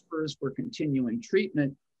transfers for continuing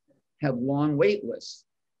treatment have long wait lists.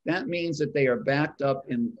 That means that they are backed up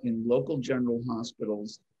in local general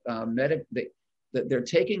hospitals. That they're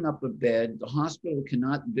taking up a bed. The hospital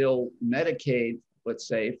cannot bill Medicaid, let's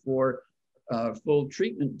say, for full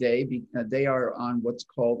treatment day. They are on what's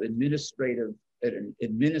called at an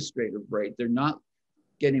administrative rate. They're not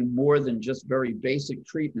getting more than just very basic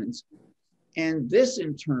treatments. And this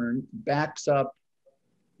in turn backs up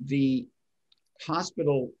the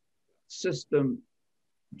hospital system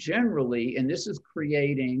generally, and this is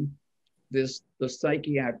creating the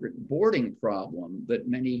psychiatric boarding problem that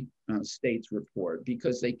many states report,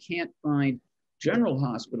 because they can't find general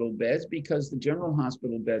hospital beds because the general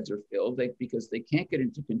hospital beds are filled, because they can't get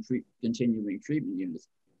into continuing treatment units.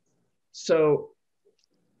 So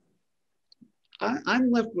I'm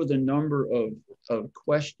left with a number of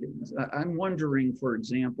questions. I'm wondering, for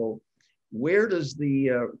example, where does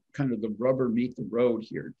the kind of the rubber meet the road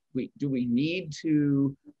here? Do we need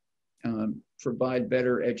to provide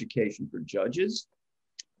better education for judges?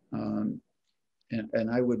 And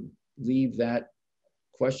I would leave that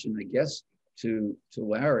question, I guess, to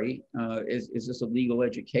Larry. Is this a legal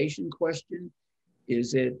education question?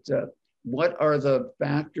 Is it, what are the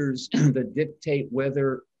factors that dictate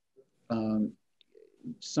whether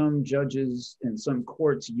some judges and some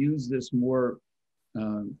courts use this more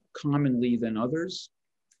commonly than others?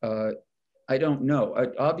 I don't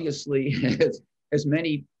know. Obviously, as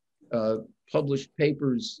many published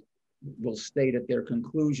papers will state at their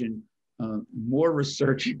conclusion, more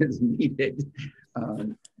research is needed.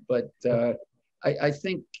 But I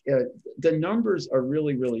think the numbers are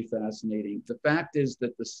really, really fascinating. The fact is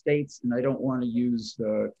that the states, and I don't want to use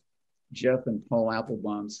Jeff and Paul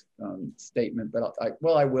Applebaum's statement, but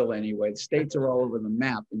I will anyway. The states are all over the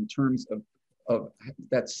map in terms of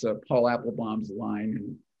that's Paul Applebaum's line,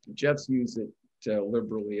 and Jeff's used it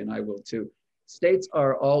liberally, and I will too. States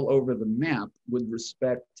are all over the map with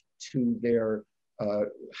respect to their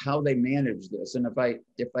how they manage this. And if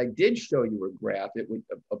I did show you a graph, it would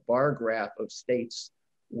a bar graph of states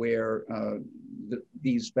where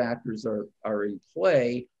these factors are in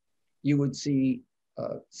play, you would see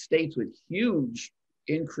states with huge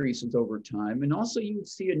increases over time, and also you would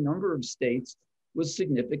see a number of states with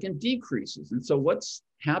significant decreases. And so what's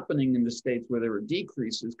happening in the states where there are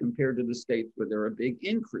decreases compared to the states where there are big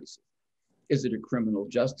increases? Is it a criminal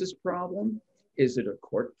justice problem? Is it a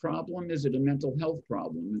court problem? Is it a mental health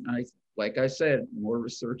problem? And like I said, more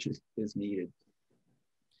research is needed.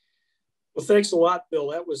 Well, thanks a lot, Bill.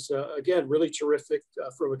 That was, again, really terrific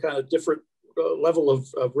from a kind of different level of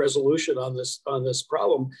resolution on this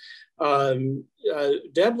problem.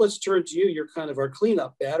 Deb, let's turn to you. You're kind of our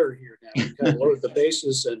cleanup batter here now. You kind of loaded the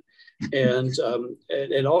bases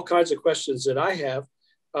and all kinds of questions that I have.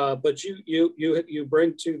 But you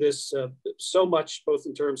bring to this so much, both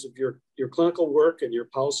in terms of your clinical work and your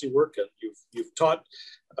policy work. And you've taught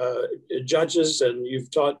judges, and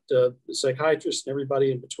you've taught psychiatrists and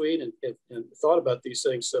everybody in between, and thought about these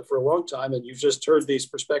things for a long time. And you've just heard these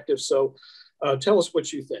perspectives. So tell us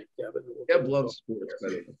what you think, Deb. Deb loves sports.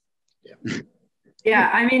 Yeah,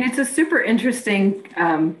 I mean, it's a super interesting.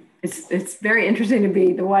 It's very interesting to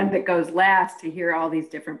be the one that goes last to hear all these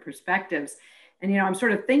different perspectives. And, I'm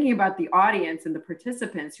sort of thinking about the audience and the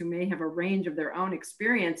participants who may have a range of their own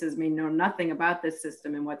experiences, may know nothing about this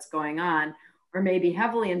system and what's going on, or may be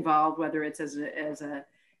heavily involved, whether it's as a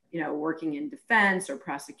working in defense or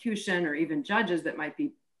prosecution, or even judges that might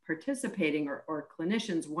be participating, or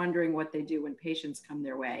clinicians wondering what they do when patients come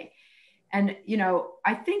their way. And,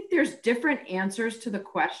 I think there's different answers to the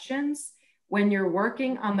questions when you're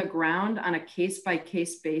working on the ground on a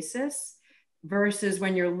case-by-case basis, versus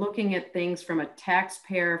when you're looking at things from a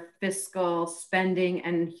taxpayer, fiscal, spending,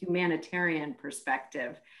 and humanitarian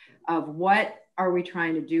perspective of what are we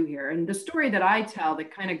trying to do here. And the story that I tell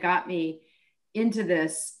that kind of got me into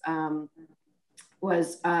this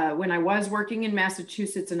was when I was working in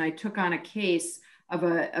Massachusetts, and I took on a case of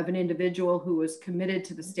an individual who was committed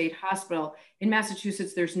to the state hospital. In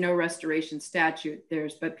Massachusetts, there's no restoration statute,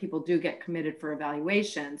 but people do get committed for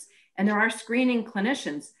evaluations. And there are screening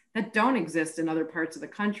clinicians that don't exist in other parts of the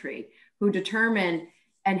country who determine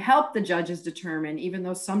and help the judges determine, even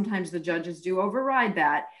though sometimes the judges do override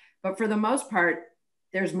that. But for the most part,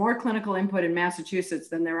 there's more clinical input in Massachusetts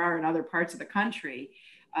than there are in other parts of the country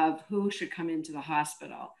of who should come into the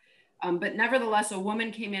hospital. But nevertheless, a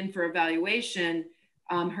woman came in for evaluation.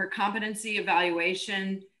 Her competency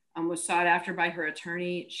evaluation was sought after by her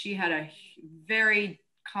attorney. She had a very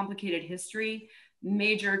complicated history,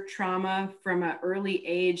 major trauma from an early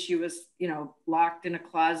age. She was, locked in a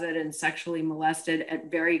closet and sexually molested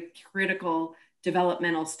at very critical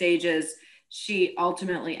developmental stages. She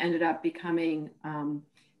ultimately ended up becoming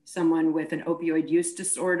someone with an opioid use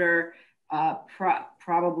disorder,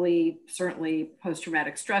 certainly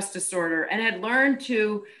post-traumatic stress disorder, and had learned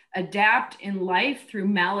to adapt in life through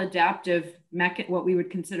what we would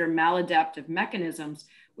consider maladaptive mechanisms,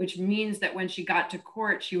 which means that when she got to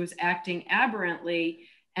court, she was acting aberrantly,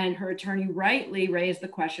 and her attorney rightly raised the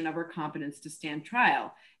question of her competence to stand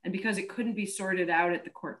trial. And because it couldn't be sorted out at the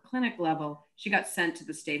court clinic level, she got sent to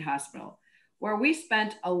the state hospital, where we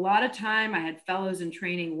spent a lot of time. I had fellows in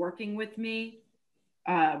training working with me.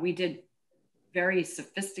 We did very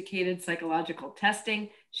sophisticated psychological testing.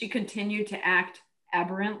 She continued to act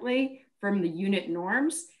aberrantly from the unit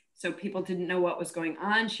norms. So people didn't know what was going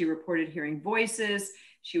on. She reported hearing voices.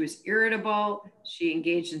 She was irritable. She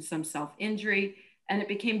engaged in some self-injury. And it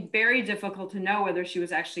became very difficult to know whether she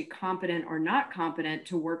was actually competent or not competent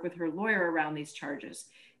to work with her lawyer around these charges.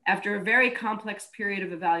 After a very complex period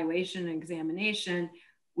of evaluation and examination,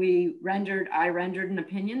 I rendered an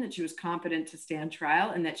opinion that she was competent to stand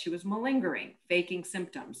trial and that she was malingering, faking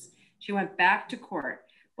symptoms. She went back to court.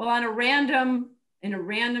 Well, in a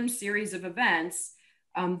random series of events,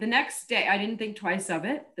 the next day, I didn't think twice of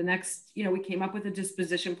it. We came up with a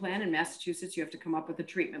disposition plan. In Massachusetts, you have to come up with a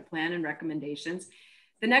treatment plan and recommendations.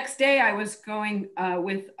 The next day, I was going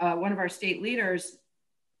with one of our state leaders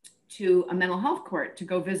to a mental health court to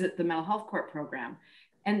go visit the mental health court program.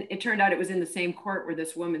 And it turned out it was in the same court where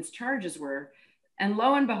this woman's charges were. And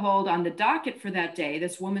lo and behold, on the docket for that day,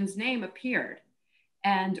 this woman's name appeared,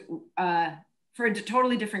 and for a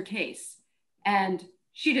totally different case. And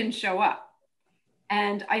she didn't show up.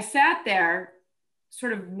 And I sat there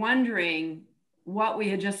sort of wondering what we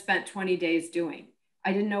had just spent 20 days doing.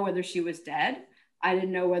 I didn't know whether she was dead. I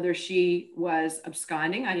didn't know whether she was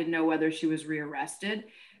absconding. I didn't know whether she was rearrested.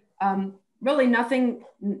 Really nothing.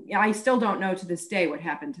 I still don't know to this day what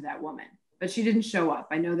happened to that woman, but she didn't show up.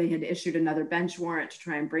 I know they had issued another bench warrant to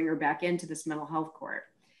try and bring her back into this mental health court.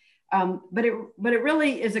 But it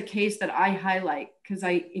really is a case that I highlight because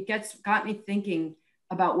it got me thinking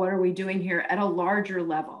about what are we doing here at a larger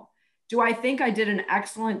level. Do I think I did an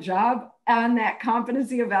excellent job on that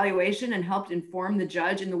competency evaluation and helped inform the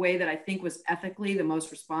judge in the way that I think was ethically the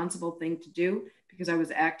most responsible thing to do because I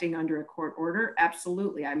was acting under a court order?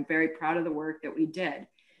 Absolutely. I'm very proud of the work that we did.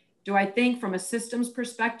 Do I think from a systems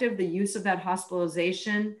perspective, the use of that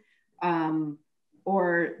hospitalization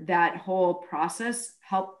or that whole process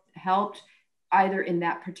helped either in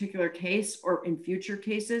that particular case or in future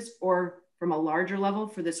cases or from a larger level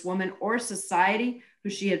for this woman or society who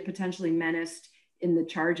she had potentially menaced in the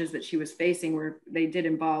charges that she was facing, where they did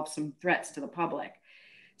involve some threats to the public?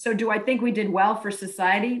 So do I think we did well for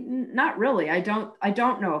society? Not really. I don't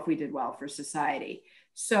know if we did well for society.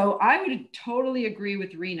 So I would totally agree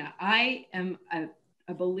with Reena. I am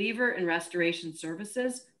a believer in restoration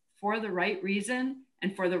services for the right reason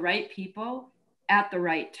and for the right people at the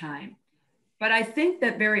right time. But I think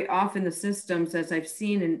that very often the systems, as I've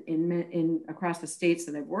seen in across the states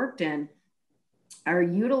that I've worked in, are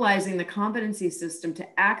utilizing the competency system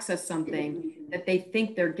to access something that they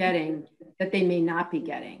think they're getting that they may not be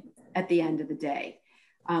getting at the end of the day.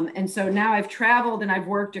 And so now I've traveled and I've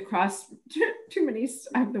worked across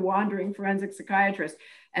I'm the wandering forensic psychiatrist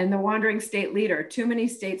and the wandering state leader, too many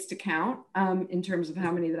states to count in terms of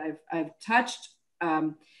how many that I've touched.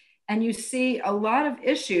 And you see a lot of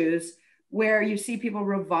issues where you see people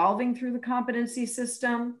revolving through the competency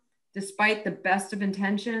system, despite the best of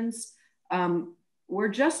intentions. We're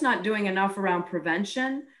just not doing enough around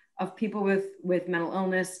prevention of people with mental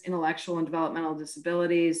illness, intellectual and developmental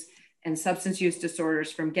disabilities, and substance use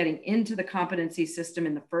disorders from getting into the competency system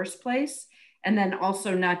in the first place. And then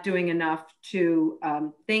also not doing enough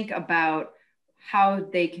to think about how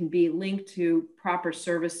they can be linked to proper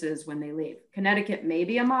services when they leave. Connecticut may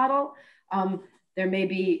be a model. There may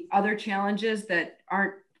be other challenges that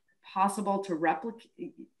aren't possible to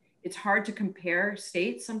replicate. it's hard to compare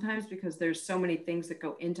states sometimes because there's so many things that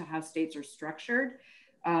go into how states are structured.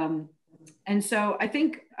 And so I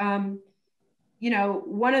think, you know,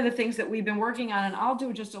 one of the things that we've been working on, and I'll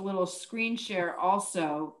do just a little screen share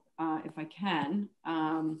also, if I can,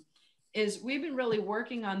 is we've been really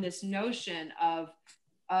working on this notion of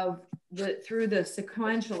through the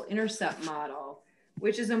sequential intercept model,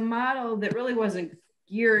 which is a model that really wasn't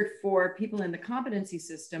geared for people in the competency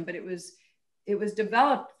system, but it was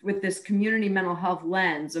developed with this community mental health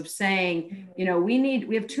lens of saying, you know,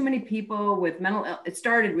 we have too many people with it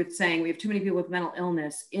started with saying we have too many people with mental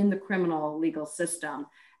illness in the criminal legal system,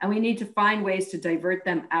 and we need to find ways to divert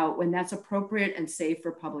them out when that's appropriate and safe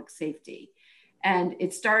for public safety. And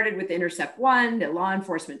it started with Intercept 1, the law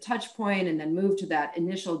enforcement touch point, and then moved to that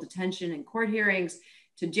initial detention and court hearings,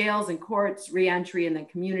 to jails and courts, reentry, and then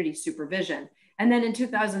community supervision. And then in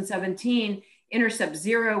 2017, Intercept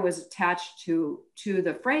 0 was attached to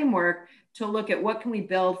the framework to look at what can we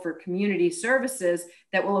build for community services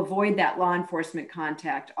that will avoid that law enforcement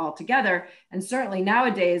contact altogether. And certainly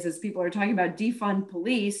nowadays, as people are talking about defund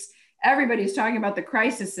police, everybody's talking about the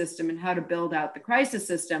crisis system and how to build out the crisis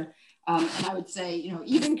system. And I would say, you know,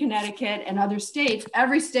 even Connecticut and other states,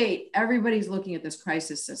 everybody's looking at this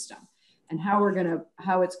crisis system and how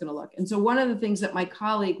it's gonna look. And so one of the things that my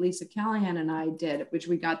colleague, Lisa Callahan, and I did, which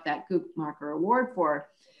we got that Guttmacher Award for,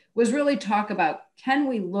 was really talk about, can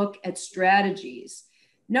we look at strategies,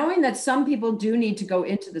 knowing that some people do need to go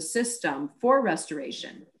into the system for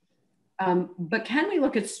restoration, but can we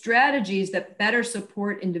look at strategies that better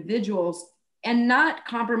support individuals and not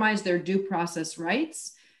compromise their due process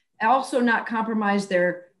rights, also not compromise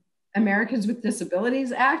their Americans with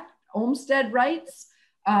Disabilities Act, Olmstead rights,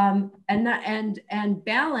 and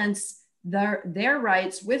balance their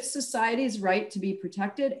rights with society's right to be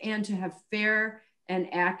protected and to have fair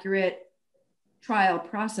and accurate trial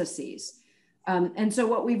processes. And so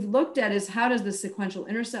what we've looked at is, how does the sequential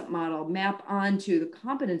intercept model map onto the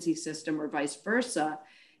competency system or vice versa,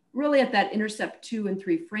 really at that Intercept 2 and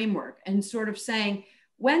 3 framework, and sort of saying,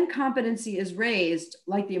 when competency is raised,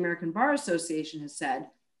 like the American Bar Association has said,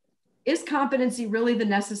 is competency really the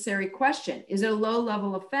necessary question? Is it a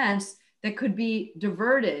low-level offense that could be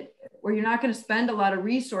diverted, where you're not going to spend a lot of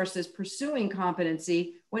resources pursuing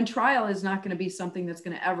competency when trial is not going to be something that's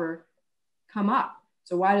going to ever come up?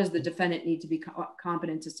 So why does the defendant need to be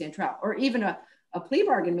competent to stand trial? Or even a plea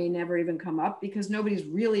bargain may never even come up because nobody's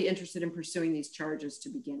really interested in pursuing these charges to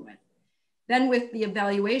begin with. Then with the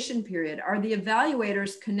evaluation period, are the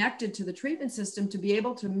evaluators connected to the treatment system to be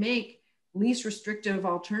able to make least restrictive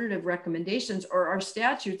alternative recommendations, or are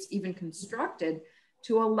statutes even constructed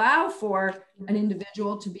to allow for an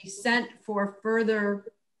individual to be sent for further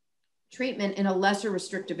treatment in a lesser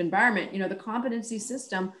restrictive environment? You know, the competency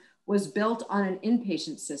system was built on an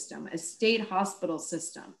inpatient system, a state hospital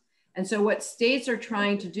system. And so what states are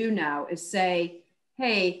trying to do now is say,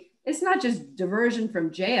 hey, it's not just diversion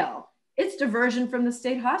from jail, it's diversion from the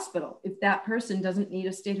state hospital if that person doesn't need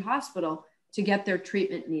a state hospital to get their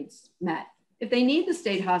treatment needs met. If they need the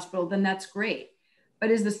state hospital, then that's great.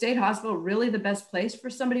 But is the state hospital really the best place for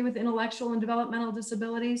somebody with intellectual and developmental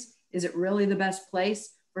disabilities? Is it really the best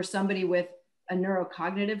place for somebody with a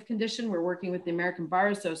neurocognitive condition? We're working with the American Bar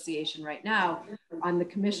Association right now on the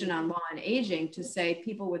Commission on Law and Aging to say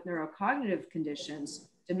people with neurocognitive conditions,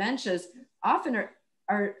 dementias, often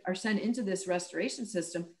are sent into this restoration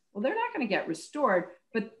system. Well, they're not going to get restored,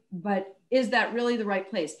 but is that really the right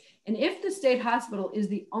place? And if the state hospital is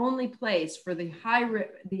the only place for the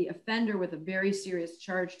offender with a very serious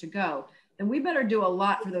charge to go, then we better do a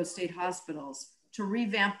lot for those state hospitals to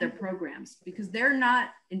revamp their programs, because they're not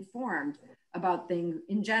informed about things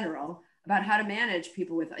in general, about how to manage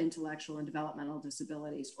people with intellectual and developmental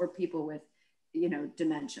disabilities or people with, you know,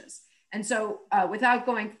 dementias. And so without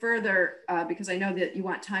going further, because I know that you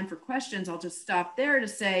want time for questions, I'll just stop there to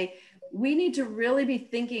say, we need to really be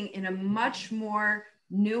thinking in a much more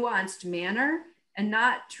nuanced manner and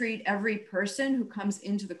not treat every person who comes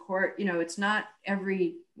into the court, you know, it's not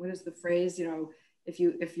every, what is the phrase, you know,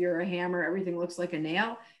 if you're a hammer, everything looks like a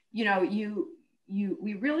nail. You know,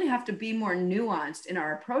 we really have to be more nuanced in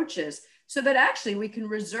our approaches so that actually we can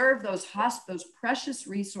reserve those precious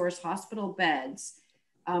resource hospital beds,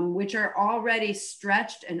 which are already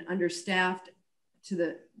stretched and understaffed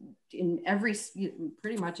pretty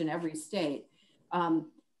much in every state.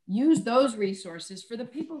 Use those resources for the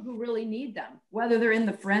people who really need them, whether they're in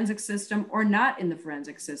the forensic system or not in the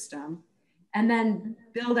forensic system, and then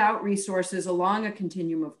build out resources along a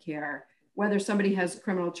continuum of care, whether somebody has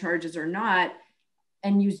criminal charges or not,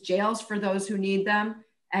 and use jails for those who need them,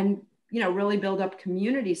 and, you know, really build up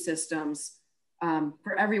community systems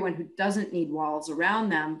for everyone who doesn't need walls around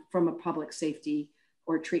them from a public safety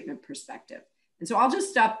or treatment perspective. And so I'll just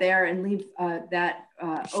stop there and leave that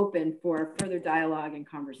open for further dialogue and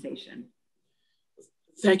conversation.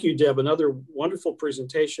 Thank you, Deb. Another wonderful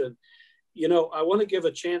presentation. You know, I want to give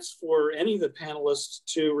a chance for any of the panelists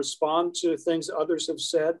to respond to things others have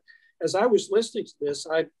said. As I was listening to this,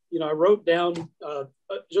 I wrote down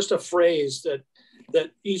just a phrase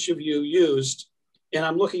that each of you used, and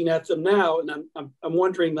I'm looking at them now, and I'm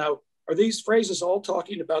wondering now, are these phrases all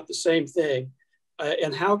talking about the same thing?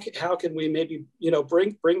 And how can we maybe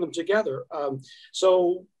bring them together?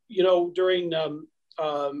 So during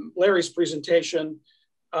Larry's presentation,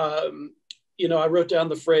 I wrote down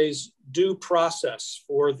the phrase due process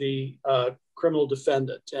for the criminal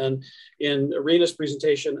defendant. And in Reena's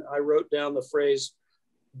presentation, I wrote down the phrase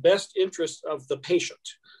best interest of the patient.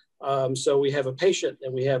 So we have a patient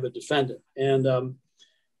and we have a defendant. And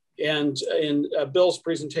in Bill's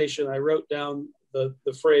presentation, I wrote down the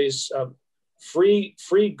phrase free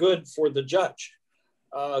good for the judge.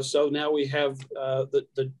 So now we have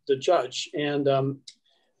the judge. And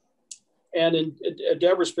in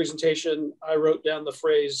Deborah's presentation, I wrote down the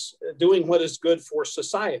phrase, doing what is good for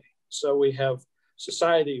society. So we have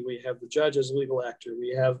society, we have the judge as a legal actor,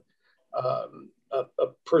 we have a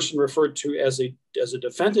person referred to as a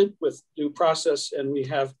defendant with due process, and we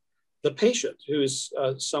have the patient, who is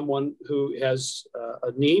someone who has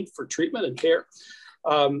a need for treatment and care.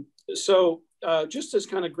 So just as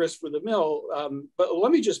kind of grist for the mill, but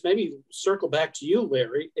let me just maybe circle back to you,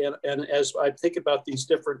 Larry, and as I think about these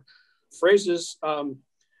different phrases,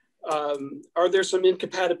 are there some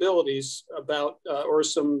incompatibilities about, or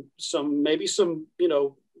some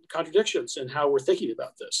contradictions in how we're thinking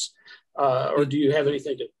about this? Or do you have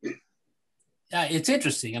anything to? It's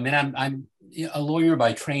interesting. I mean, I'm a lawyer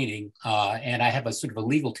by training, and I have a sort of a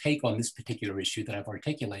legal take on this particular issue that I've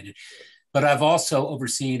articulated. But I've also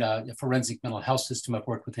overseen a forensic mental health system. I've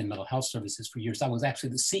worked within mental health services for years. I was actually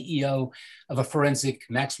the CEO of a forensic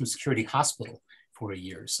maximum security hospital for a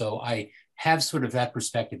year. So I have sort of that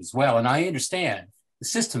perspective as well. And I understand the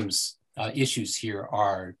systems issues here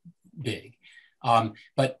are big.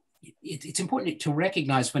 But it's important to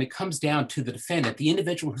recognize when it comes down to the defendant, the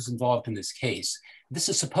individual who's involved in this case, this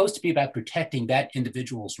is supposed to be about protecting that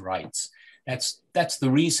individual's rights. That's the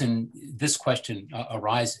reason this question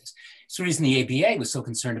arises. It's the reason the ABA was so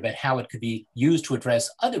concerned about how it could be used to address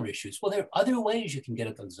other issues. Well, there are other ways you can get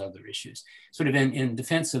at those other issues. Sort of in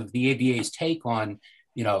defense of the ABA's take on,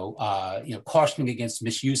 cautioning against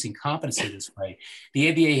misusing competency this way, the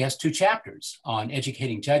ABA has 2 chapters on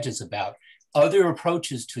educating judges about other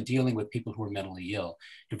approaches to dealing with people who are mentally ill,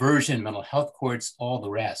 diversion, mental health courts, all the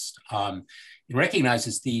rest. It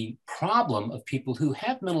recognizes the problem of people who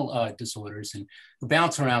have mental disorders and who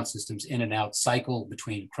bounce around systems in and out, cycle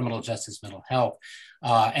between criminal justice, mental health,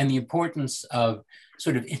 and the importance of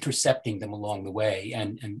sort of intercepting them along the way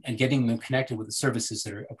and getting them connected with the services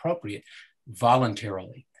that are appropriate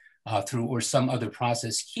voluntarily through or some other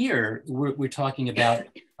process. Here, we're talking about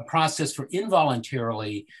a process for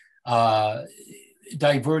involuntarily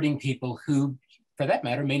diverting people who, for that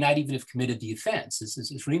matter, may not even have committed the offense. As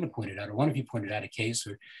Reena pointed out, or one of you pointed out, a case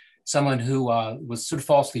where someone who was sort of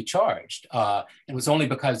falsely charged. It was only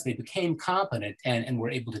because they became competent and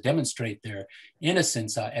were able to demonstrate their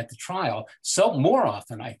innocence at the trial. So more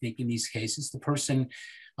often, I think, in these cases, the person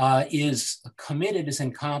is committed as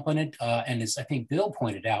incompetent and is, I think Bill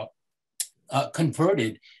pointed out,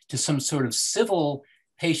 converted to some sort of civil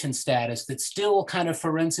patient status that's still kind of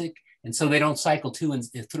forensic. And so they don't cycle through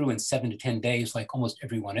in 7 to 10 days like almost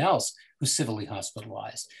everyone else who's civilly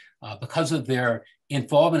hospitalized. Because of their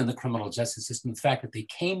involvement in the criminal justice system, the fact that they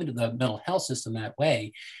came into the mental health system that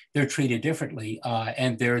way, they're treated differently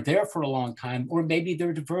and they're there for a long time, or maybe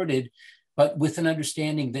they're diverted, but with an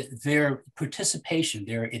understanding that their participation,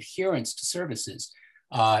 their adherence to services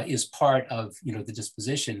is part of the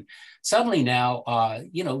disposition. Suddenly now,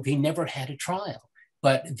 they never had a trial,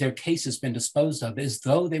 but their case has been disposed of as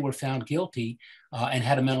though they were found guilty and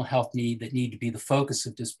had a mental health need that needed to be the focus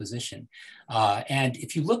of disposition. And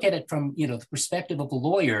if you look at it from the perspective of a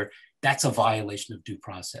lawyer, that's a violation of due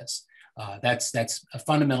process. That's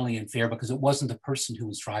fundamentally unfair because it wasn't the person who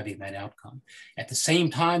was driving that outcome. At the same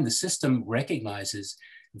time, the system recognizes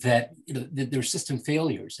that there are system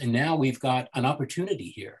failures, and now we've got an opportunity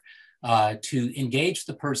here to engage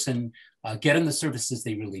the person, get them the services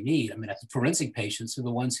they really need. I mean, the forensic patients are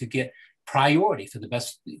the ones who get priority for the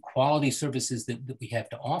best quality services that we have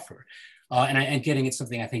to offer. And getting at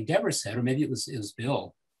something I think Debra said, or maybe it was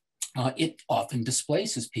Bill, it often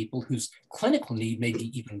displaces people whose clinical need may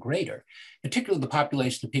be even greater, particularly the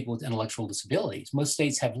population of people with intellectual disabilities. Most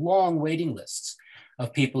states have long waiting lists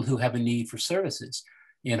of people who have a need for services.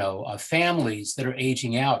 Families that are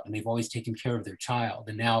aging out and they've always taken care of their child,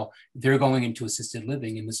 and now they're going into assisted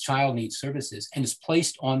living and this child needs services and is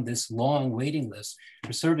placed on this long waiting list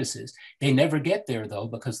for services. They never get there though,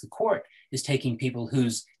 because the court is taking people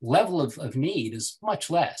whose level of need is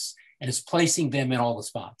much less and is placing them in all the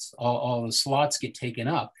spots. All the slots get taken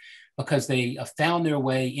up because they found their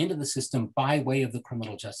way into the system by way of the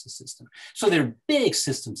criminal justice system. So there are big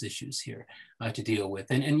systems issues here to deal with.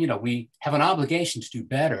 And we have an obligation to do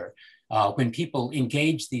better when people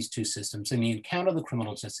engage these two systems and they encounter the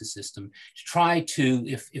criminal justice system to try to,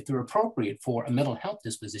 if they're appropriate for a mental health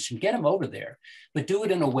disposition, get them over there, but do it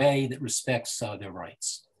in a way that respects their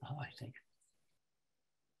rights, I think.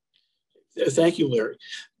 Thank you, Larry.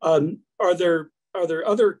 Are there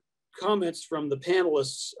other comments from the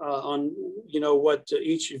panelists on what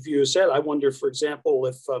each of you has said? I wonder, for example,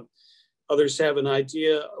 if others have an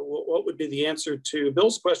idea, what would be the answer to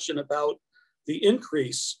Bill's question about the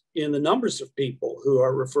increase in the numbers of people who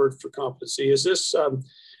are referred for competency? Is this,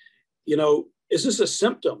 is this a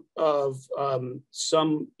symptom of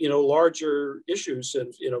some, larger issues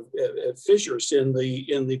and fissures in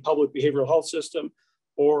the public behavioral health system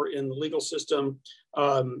or in the legal system?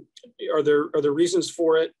 Are there reasons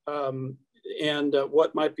for it, and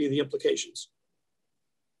what might be the implications?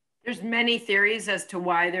 There's many theories as to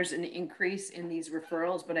why there's an increase in these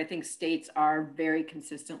referrals, but I think states are very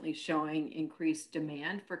consistently showing increased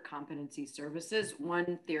demand for competency services.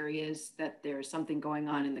 One theory is that there's something going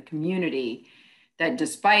on in the community that,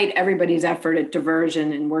 despite everybody's effort at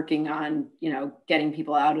diversion and working on, getting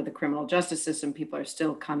people out of the criminal justice system, people are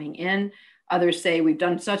still coming in. Others say we've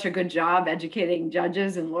done such a good job educating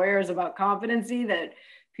judges and lawyers about competency that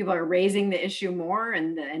people are raising the issue more,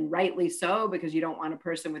 and rightly so, because you don't want a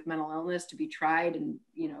person with mental illness to be tried and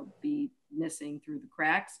be missing through the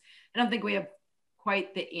cracks. I don't think we have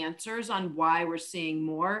quite the answers on why we're seeing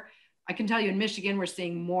more. I can tell you in Michigan, we're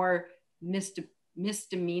seeing more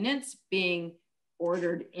misdemeanants being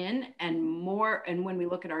ordered in, and when we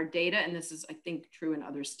look at our data, and this is, I think, true in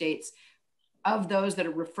other states, of those that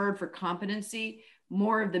are referred for competency,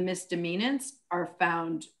 more of the misdemeanants are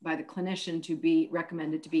found by the clinician to be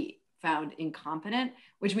recommended to be found incompetent,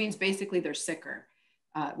 which means basically they're sicker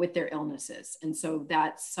with their illnesses. And so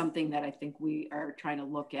that's something that I think we are trying to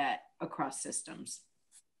look at across systems.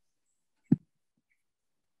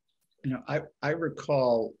 I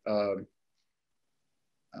recall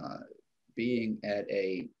being at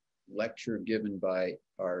a lecture given by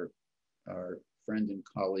our friend and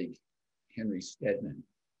colleague, Henry Stedman,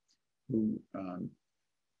 who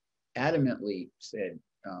adamantly said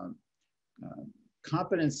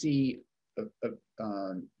competency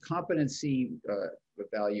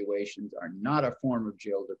evaluations are not a form of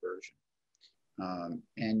jail diversion,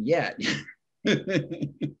 and yet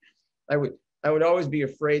I would always be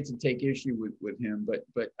afraid to take issue with him, but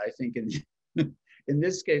I think in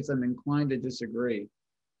this case I'm inclined to disagree.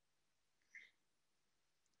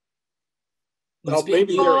 Well,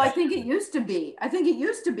 maybe I think it used to be.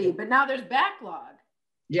 But now there's backlog.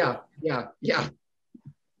 Yeah.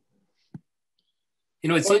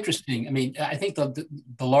 It's interesting. I mean, I think the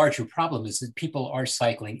larger problem is that people are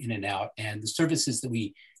cycling in and out, and the services that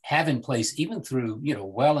we have in place, even through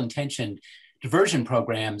well-intentioned diversion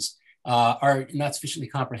programs, are not sufficiently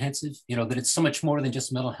comprehensive. That it's so much more than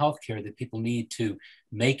just mental health care that people need to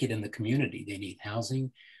make it in the community. They need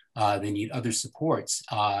housing. They need other supports,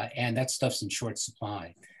 and that stuff's in short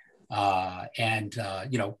supply.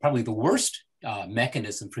 Probably the worst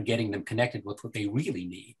mechanism for getting them connected with what they really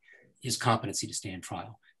need is competency to stand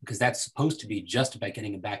trial, because that's supposed to be just about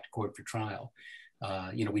getting them back to court for trial.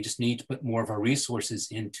 We just need to put more of our resources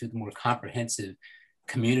into the more comprehensive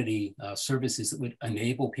community services that would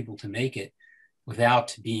enable people to make it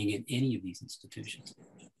without being in any of these institutions.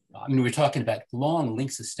 We're talking about long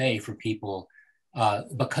lengths of stay for people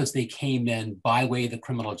because they came in by way of the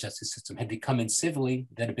criminal justice system. Had they come in civilly,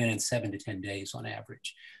 that have been in 7 to 10 days on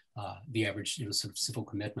average, the average sort of civil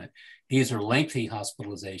commitment. These are lengthy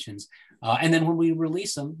hospitalizations. And then when we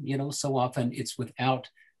release them, so often it's without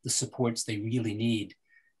the supports they really need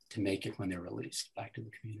to make it when they're released back to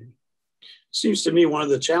the community. Seems to me one of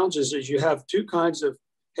the challenges is you have two kinds of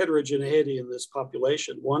heterogeneity in this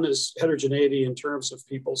population. One is heterogeneity in terms of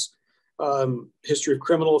people's history of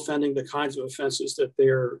criminal offending, the kinds of offenses that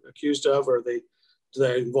they're accused of. Do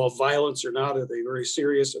they involve violence or not? Are they very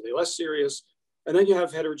serious? Are they less serious? And then you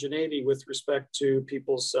have heterogeneity with respect to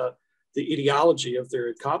people's the etiology of their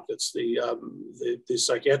incompetence, the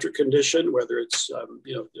psychiatric condition, whether it's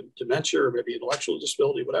dementia or maybe intellectual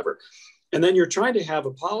disability, whatever. And then you're trying to have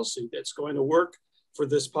a policy that's going to work for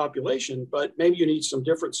this population, but maybe you need some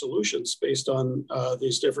different solutions based on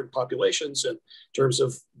these different populations in terms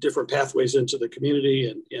of different pathways into the community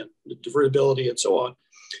and divertibility and so on.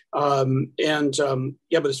 But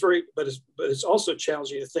it's also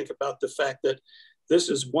challenging to think about the fact that this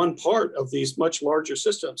is one part of these much larger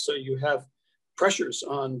systems. So you have pressures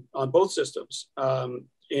on both systems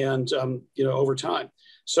over time.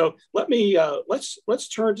 So let's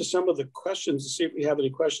turn to some of the questions and see if we have any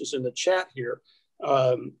questions in the chat here.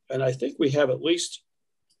 And I think we have at least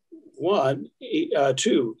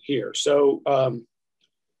two here. So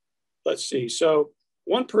let's see. So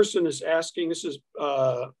one person is asking, this is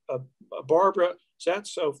Barbara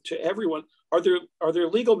Zatso, to everyone, are there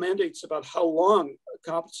legal mandates about how long a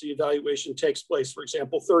competency evaluation takes place? For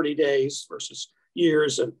example, 30 days versus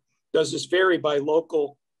years, and does this vary by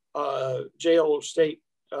local jail or state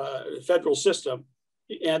federal system?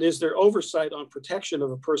 And is there oversight on protection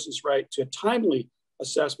of a person's right to a timely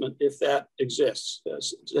assessment if that exists?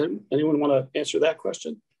 Does anyone want to answer that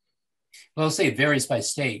question? Well, I'll say it varies by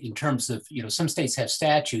state in terms of, some states have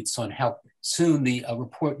statutes on how soon the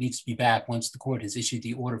report needs to be back once the court has issued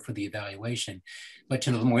the order for the evaluation. But,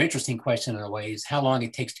 the more interesting question in a way is how long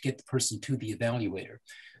it takes to get the person to the evaluator.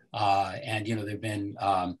 And, there have been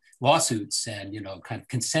lawsuits and, kind of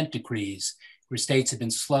consent decrees where states have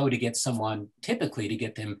been slow to get someone, typically to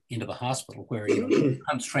get them into the hospital, where it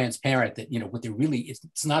becomes transparent that, what they're really,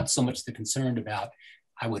 it's not so much they're concerned about,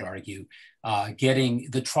 I would argue, getting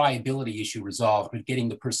the triability issue resolved, but getting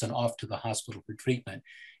the person off to the hospital for treatment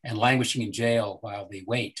and languishing in jail while they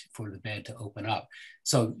wait for the bed to open up.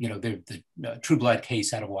 So, the True Blood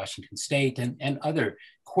case out of Washington State and other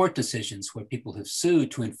court decisions where people have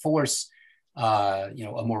sued to enforce a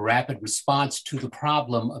more rapid response to the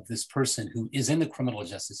problem of this person who is in the criminal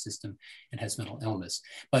justice system and has mental illness.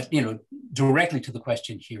 But, directly to the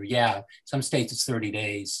question here, yeah, some states it's 30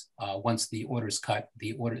 days. Once the order's cut,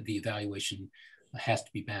 the evaluation has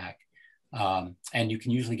to be back. And you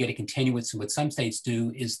can usually get a continuance. And what some states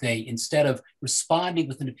do is they, instead of responding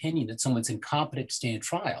with an opinion that someone's incompetent to stand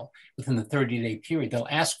trial within the 30-day period, they'll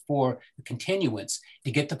ask for a continuance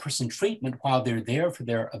to get the person treatment while they're there for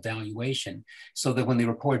their evaluation, so that when they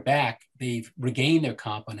report back, they've regained their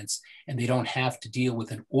competence and they don't have to deal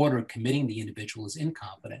with an order committing the individual as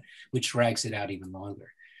incompetent, which drags it out even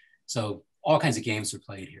longer. So all kinds of games are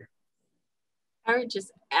played here. I would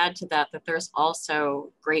just add to that there's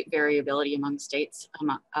also great variability among states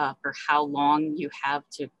for how long you have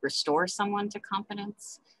to restore someone to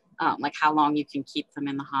competence, like how long you can keep them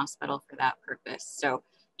in the hospital for that purpose. So,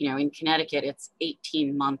 in Connecticut, it's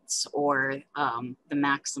 18 months or the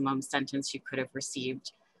maximum sentence you could have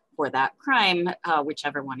received for that crime,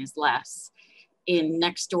 whichever one is less. In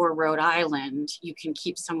next door Rhode Island, you can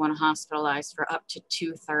keep someone hospitalized for up to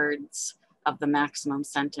 2/3 of the maximum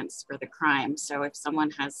sentence for the crime. So if someone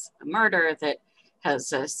has a murder that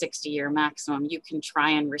has a 60-year maximum, you can try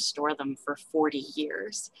and restore them for 40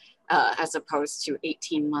 years, as opposed to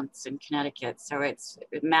 18 months in Connecticut. So it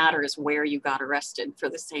matters where you got arrested for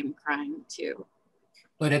the same crime too.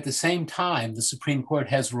 But at the same time, the Supreme Court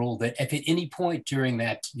has ruled that if at any point during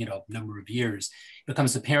that number of years it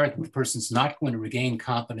becomes apparent that the person's not going to regain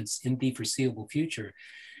competence in the foreseeable future,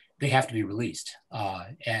 they have to be released.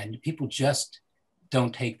 And people just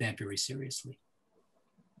don't take that very seriously.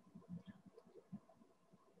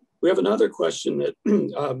 We have another question that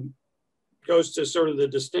goes to sort of the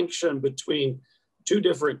distinction between two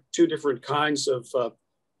different kinds of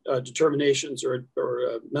determinations or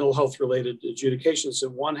mental health related adjudications.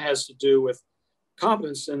 And one has to do with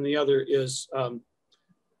competence and the other is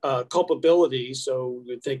culpability. So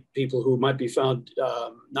we think people who might be found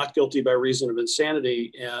not guilty by reason of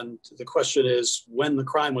insanity. And the question is, when the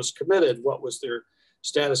crime was committed, what was their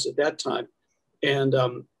status at that time? And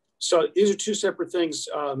so these are two separate things.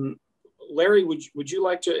 Larry, would you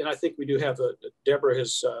like to, and I think we do have, Debra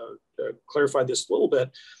has clarified this a little bit.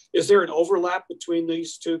 Is there an overlap between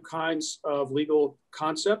these two kinds of legal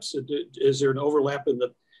concepts? Is there an overlap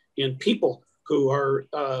in people who are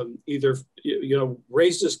either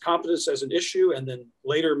raised this competence as an issue and then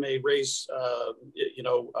later may raise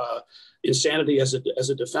insanity as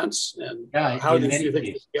a defense? And how do you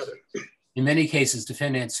think together? In many cases,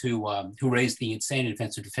 defendants who raised the insanity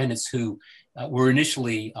defense are defendants who were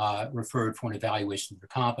initially referred for an evaluation of their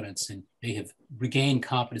competence, and they have regained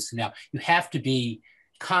competence. Now, you have to be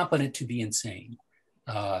competent to be insane.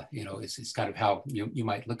 It's kind of how you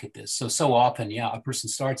might look at this. So often, yeah, a person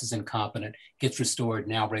starts as incompetent, gets restored,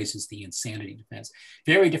 now raises the insanity defense.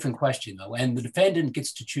 Very different question though, and the defendant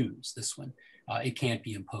gets to choose this one. It can't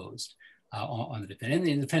be imposed on the defendant.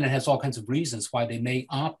 And the defendant has all kinds of reasons why they may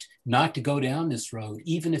opt not to go down this road,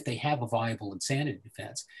 even if they have a viable insanity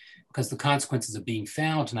defense, because the consequences of being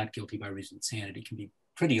found not guilty by reason of insanity can be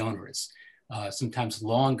pretty onerous, sometimes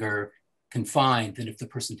longer confined than if the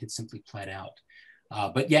person had simply pled out.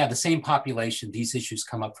 But yeah, the same population, these issues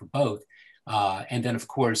come up for both. And then of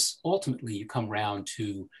course, ultimately you come around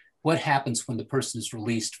to what happens when the person is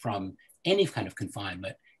released from any kind of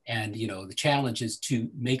confinement. And the challenge is to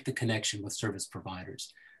make the connection with service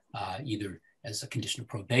providers, either as a condition of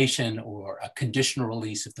probation or a conditional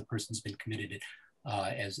release if the person's been committed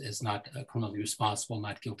as not criminally responsible,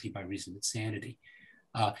 not guilty by reason of insanity.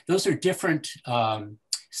 Those are different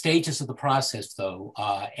stages of the process though,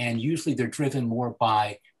 and usually they're driven more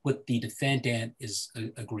by what the defendant is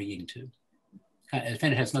agreeing to. The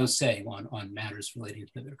defendant has no say on matters relating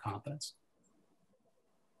to their competence.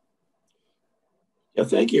 Yeah,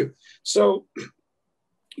 thank you. So,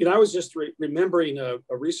 I was just remembering a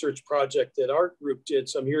research project that our group did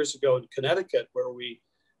some years ago in Connecticut, where we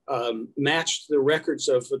matched the records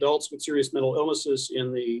of adults with serious mental illnesses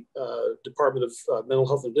in the Department of Mental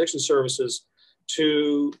Health and Addiction Services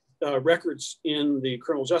to records in the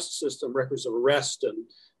criminal justice system, records of arrest and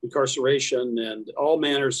incarceration and all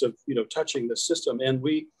manners of, touching the system. And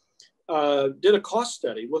we did a cost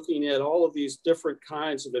study looking at all of these different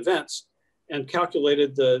kinds of events and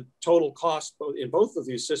calculated the total cost in both of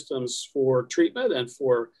these systems for treatment and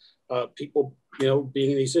for people,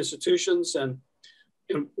 being in these institutions. And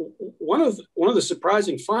one of the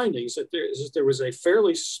surprising findings that there was a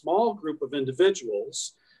fairly small group of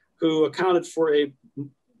individuals who accounted for a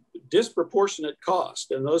disproportionate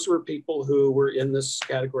cost. And those were people who were in this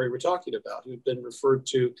category we're talking about, who've been referred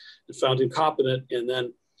to and found incompetent, and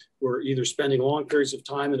then were either spending long periods of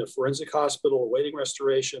time in a forensic hospital awaiting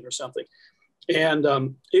restoration or something. And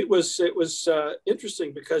it was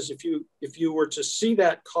interesting because if you were to see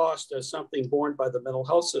that cost as something borne by the mental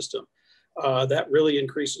health system, that really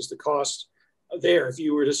increases the cost there. If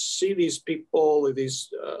you were to see these people or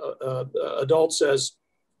these adults as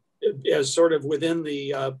sort of within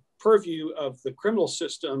the purview of the criminal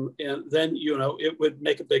system, and then it would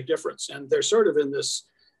make a big difference. And they're sort of in this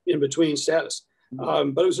in-between status.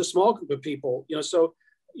 But it was a small group of people, so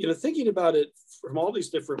thinking about it from all these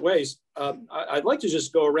different ways, I'd like to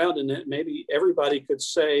just go around and maybe everybody could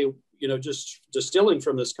say, just distilling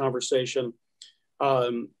from this conversation,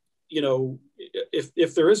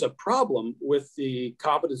 if there is a problem with the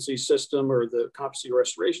competency system or the competency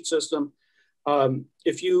restoration system,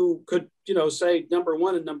 if you could, say number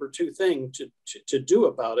one and number two thing to do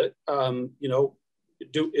about it,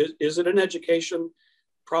 is it an education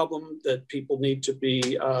problem that people need to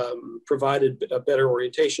be provided a better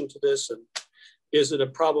orientation to this? And is it a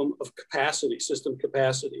problem of capacity, system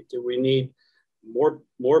capacity? Do we need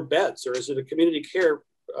more beds, or is it a community care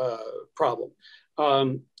problem?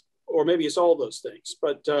 Or maybe it's all those things.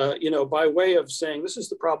 But by way of saying this is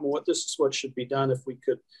the problem, this is what should be done if we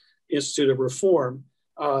could institute a reform.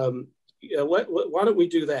 Why don't we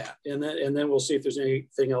do that? And then we'll see if there's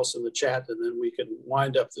anything else in the chat, and then we can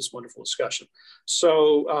wind up this wonderful discussion.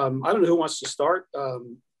 So I don't know who wants to start.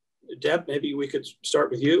 Deb, maybe we could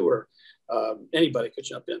start with you, or anybody could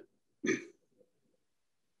jump in.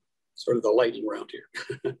 Sort of the lightning round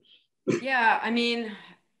here. Yeah, I mean,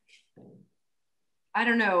 I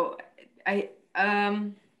don't know. I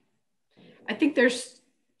think there's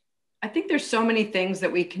so many things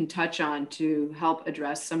that we can touch on to help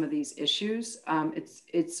address some of these issues.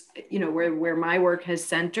 It's where my work has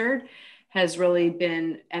centered has really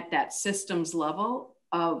been at that systems level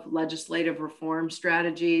of legislative reform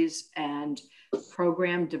strategies and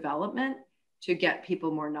program development to get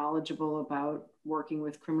people more knowledgeable about working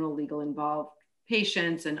with criminal legal involved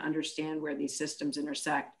patients and understand where these systems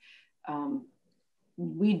intersect.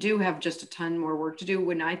 We do have just a ton more work to do.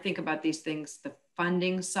 When I think about these things, the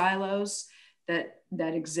funding silos that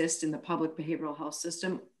exist in the public behavioral health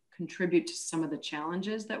system contribute to some of the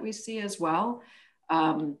challenges that we see as well.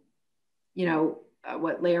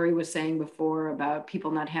 What Larry was saying before about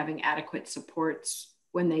people not having adequate supports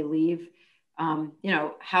when they leave.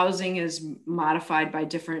 Housing is modified by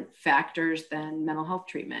different factors than mental health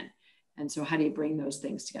treatment. And so how do you bring those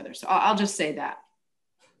things together? So I'll just say that.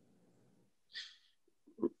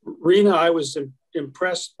 Reena, I was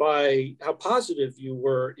impressed by how positive you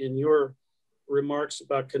were in your remarks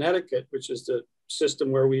about Connecticut, which is the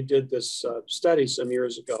system where we did this study some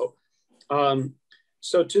years ago.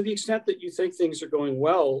 So to the extent that you think things are going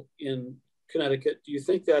well in Connecticut, do you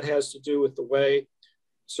think that has to do with the way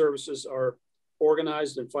services are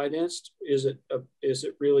organized and financed? Is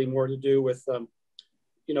it really more to do with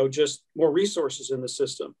just more resources in the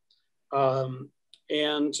system?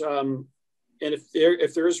 And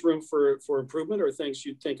if there is room for improvement or things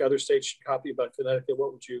you think other states should copy about Connecticut,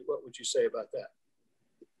 what would you say about that?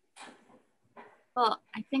 Well,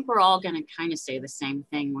 I think we're all going to kind of say the same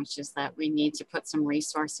thing, which is that we need to put some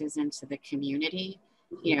resources into the community,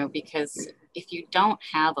 because if you don't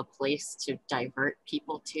have a place to divert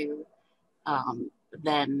people to,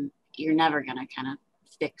 then you're never going to kind of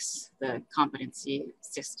fix the competency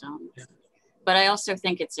system. Yeah. But I also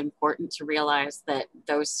think it's important to realize that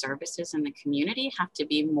those services in the community have to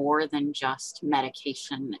be more than just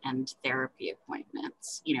medication and therapy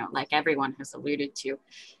appointments. Like everyone has alluded to,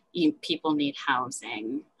 people need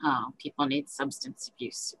housing, people need substance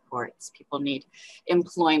abuse supports, people need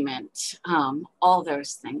employment, all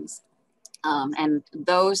those things. And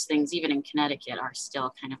those things, even in Connecticut, are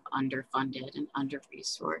still kind of underfunded and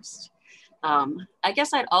under-resourced. I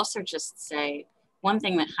guess I'd also just say one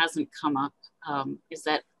thing that hasn't come up is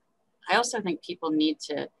that I also think people need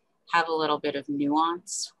to have a little bit of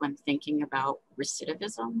nuance when thinking about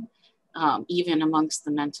recidivism, even amongst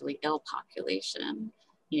the mentally ill population.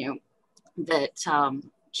 That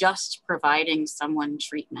just providing someone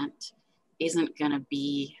treatment isn't going to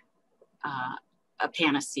be a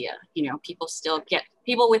panacea.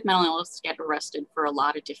 People with mental illness get arrested for a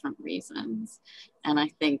lot of different reasons. And I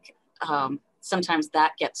think sometimes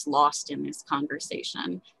that gets lost in this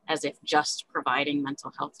conversation, as if just providing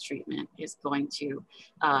mental health treatment is going to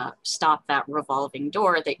stop that revolving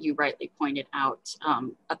door that you rightly pointed out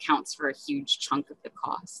accounts for a huge chunk of the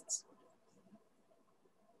costs.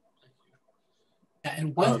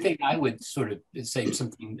 And one thing I would sort of say,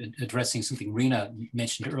 something addressing something Reena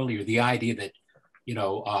mentioned earlier, the idea that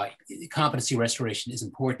competency restoration is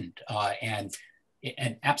important, and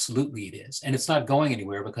absolutely it is, and it's not going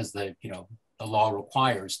anywhere because the law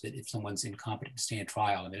requires that if someone's incompetent to stand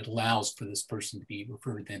trial, and it allows for this person to be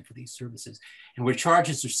referred then for these services. And where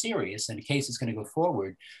charges are serious and the case is going to go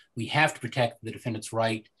forward, we have to protect the defendant's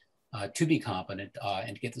right to be competent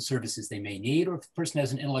and to get the services they may need. Or if the person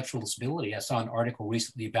has an intellectual disability, I saw an article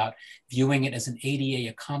recently about viewing it as an ADA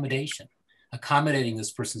accommodation, accommodating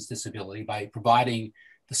this person's disability by providing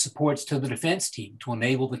the supports to the defense team to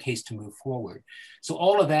enable the case to move forward. So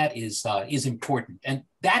all of that is important. And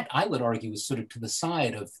that, I would argue, is sort of to the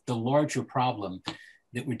side of the larger problem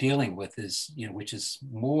that we're dealing with, is, which is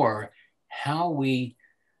more how we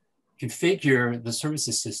configure the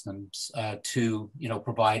services systems to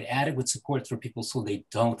provide adequate supports for people so they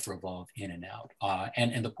don't revolve in and out.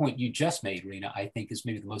 And the point you just made, Reena, I think is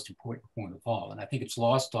maybe the most important point of all. And I think it's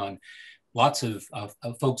lost on lots of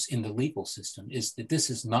folks in the legal system, is that this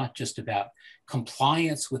is not just about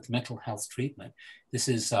compliance with mental health treatment. This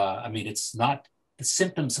is, it's not the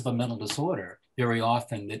symptoms of a mental disorder very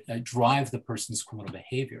often that drive the person's criminal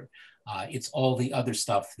behavior. It's all the other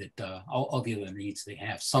stuff that, all the other needs they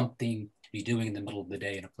have, something to be doing in the middle of the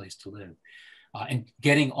day and a place to live. And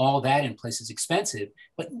getting all that in place is expensive,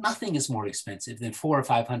 but nothing is more expensive than $400 or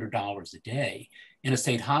 $500 a day in a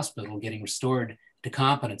state hospital getting restored to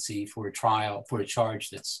competency for a trial, for a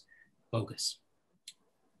charge that's bogus.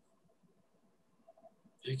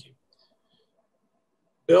 Thank you.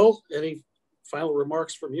 Bill, any final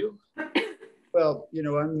remarks from you? Well,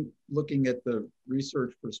 I'm looking at the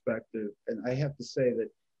research perspective, and I have to say that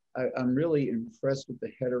I'm really impressed with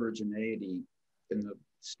the heterogeneity in the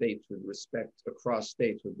states across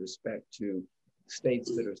states with respect to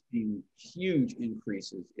states that are seeing huge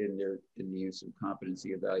increases in the use of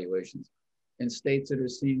competency evaluations, and states that are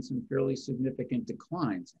seeing some fairly significant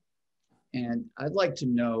declines. And I'd like to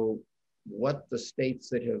know what the states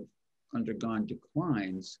that have undergone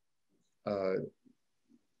declines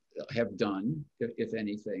have done, if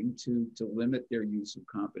anything, to limit their use of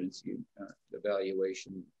competency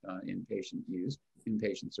evaluation in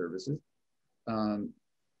patient services.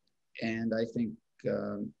 And I think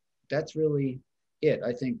that's really it.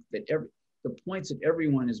 I think that the points that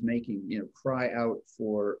everyone is making, cry out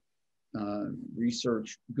for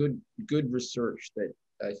research, good research that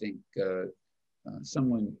I think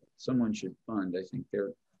someone should fund. I think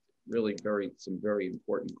they're really some very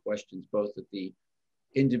important questions, both at the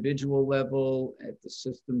individual level, at the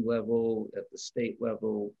system level, at the state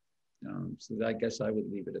level. So I guess I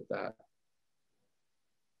would leave it at that.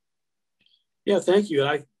 Yeah, thank you.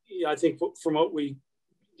 I think from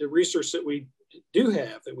the research that we do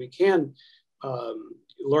have, that we can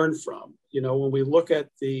learn from, when we look at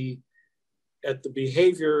the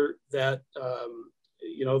behavior that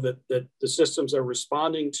you know, that the systems are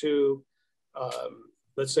responding to,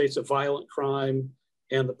 let's say it's a violent crime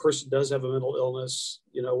and the person does have a mental illness.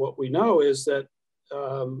 You know, what we know is that,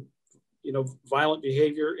 you know, violent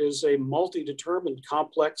behavior is a multi-determined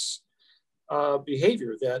complex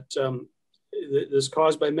behavior that is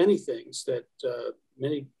caused by many things, that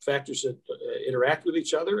many factors that interact with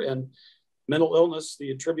each other, and mental illness,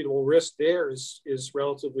 the attributable risk there is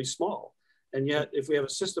relatively small. And yet, if we have a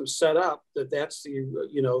system set up that's the,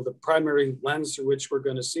 you know, the primary lens through which we're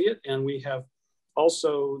going to see it, and we have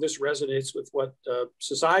also, this resonates with what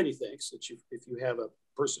society thinks, that if you have a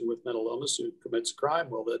person with mental illness who commits a crime,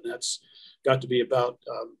 well, then that's got to be about,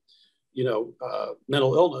 you know,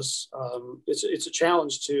 mental illness. It's a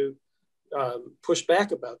challenge to push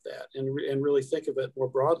back about that and really think of it more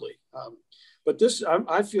broadly. But this,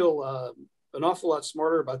 I feel an awful lot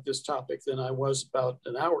smarter about this topic than I was about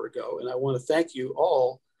an hour ago. And I want to thank you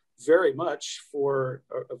all very much for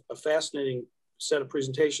a fascinating set of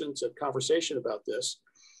presentations and conversation about this.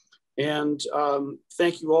 And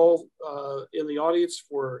thank you all in the audience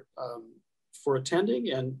for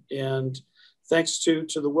attending, and thanks to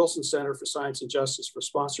the Wilson Center for Science and Justice for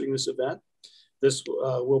sponsoring this event. This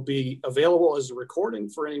will be available as a recording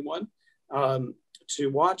for anyone to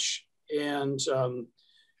watch. And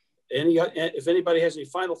if anybody has any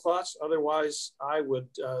final thoughts, otherwise I would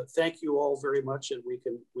thank you all very much, and we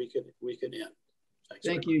can end. Thanks.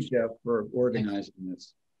 Thank you, Jeff, for organizing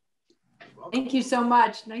this. Thank you so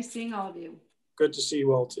much. Nice seeing all of you. Good to see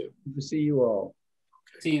you all too. Good to see you all.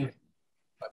 See you.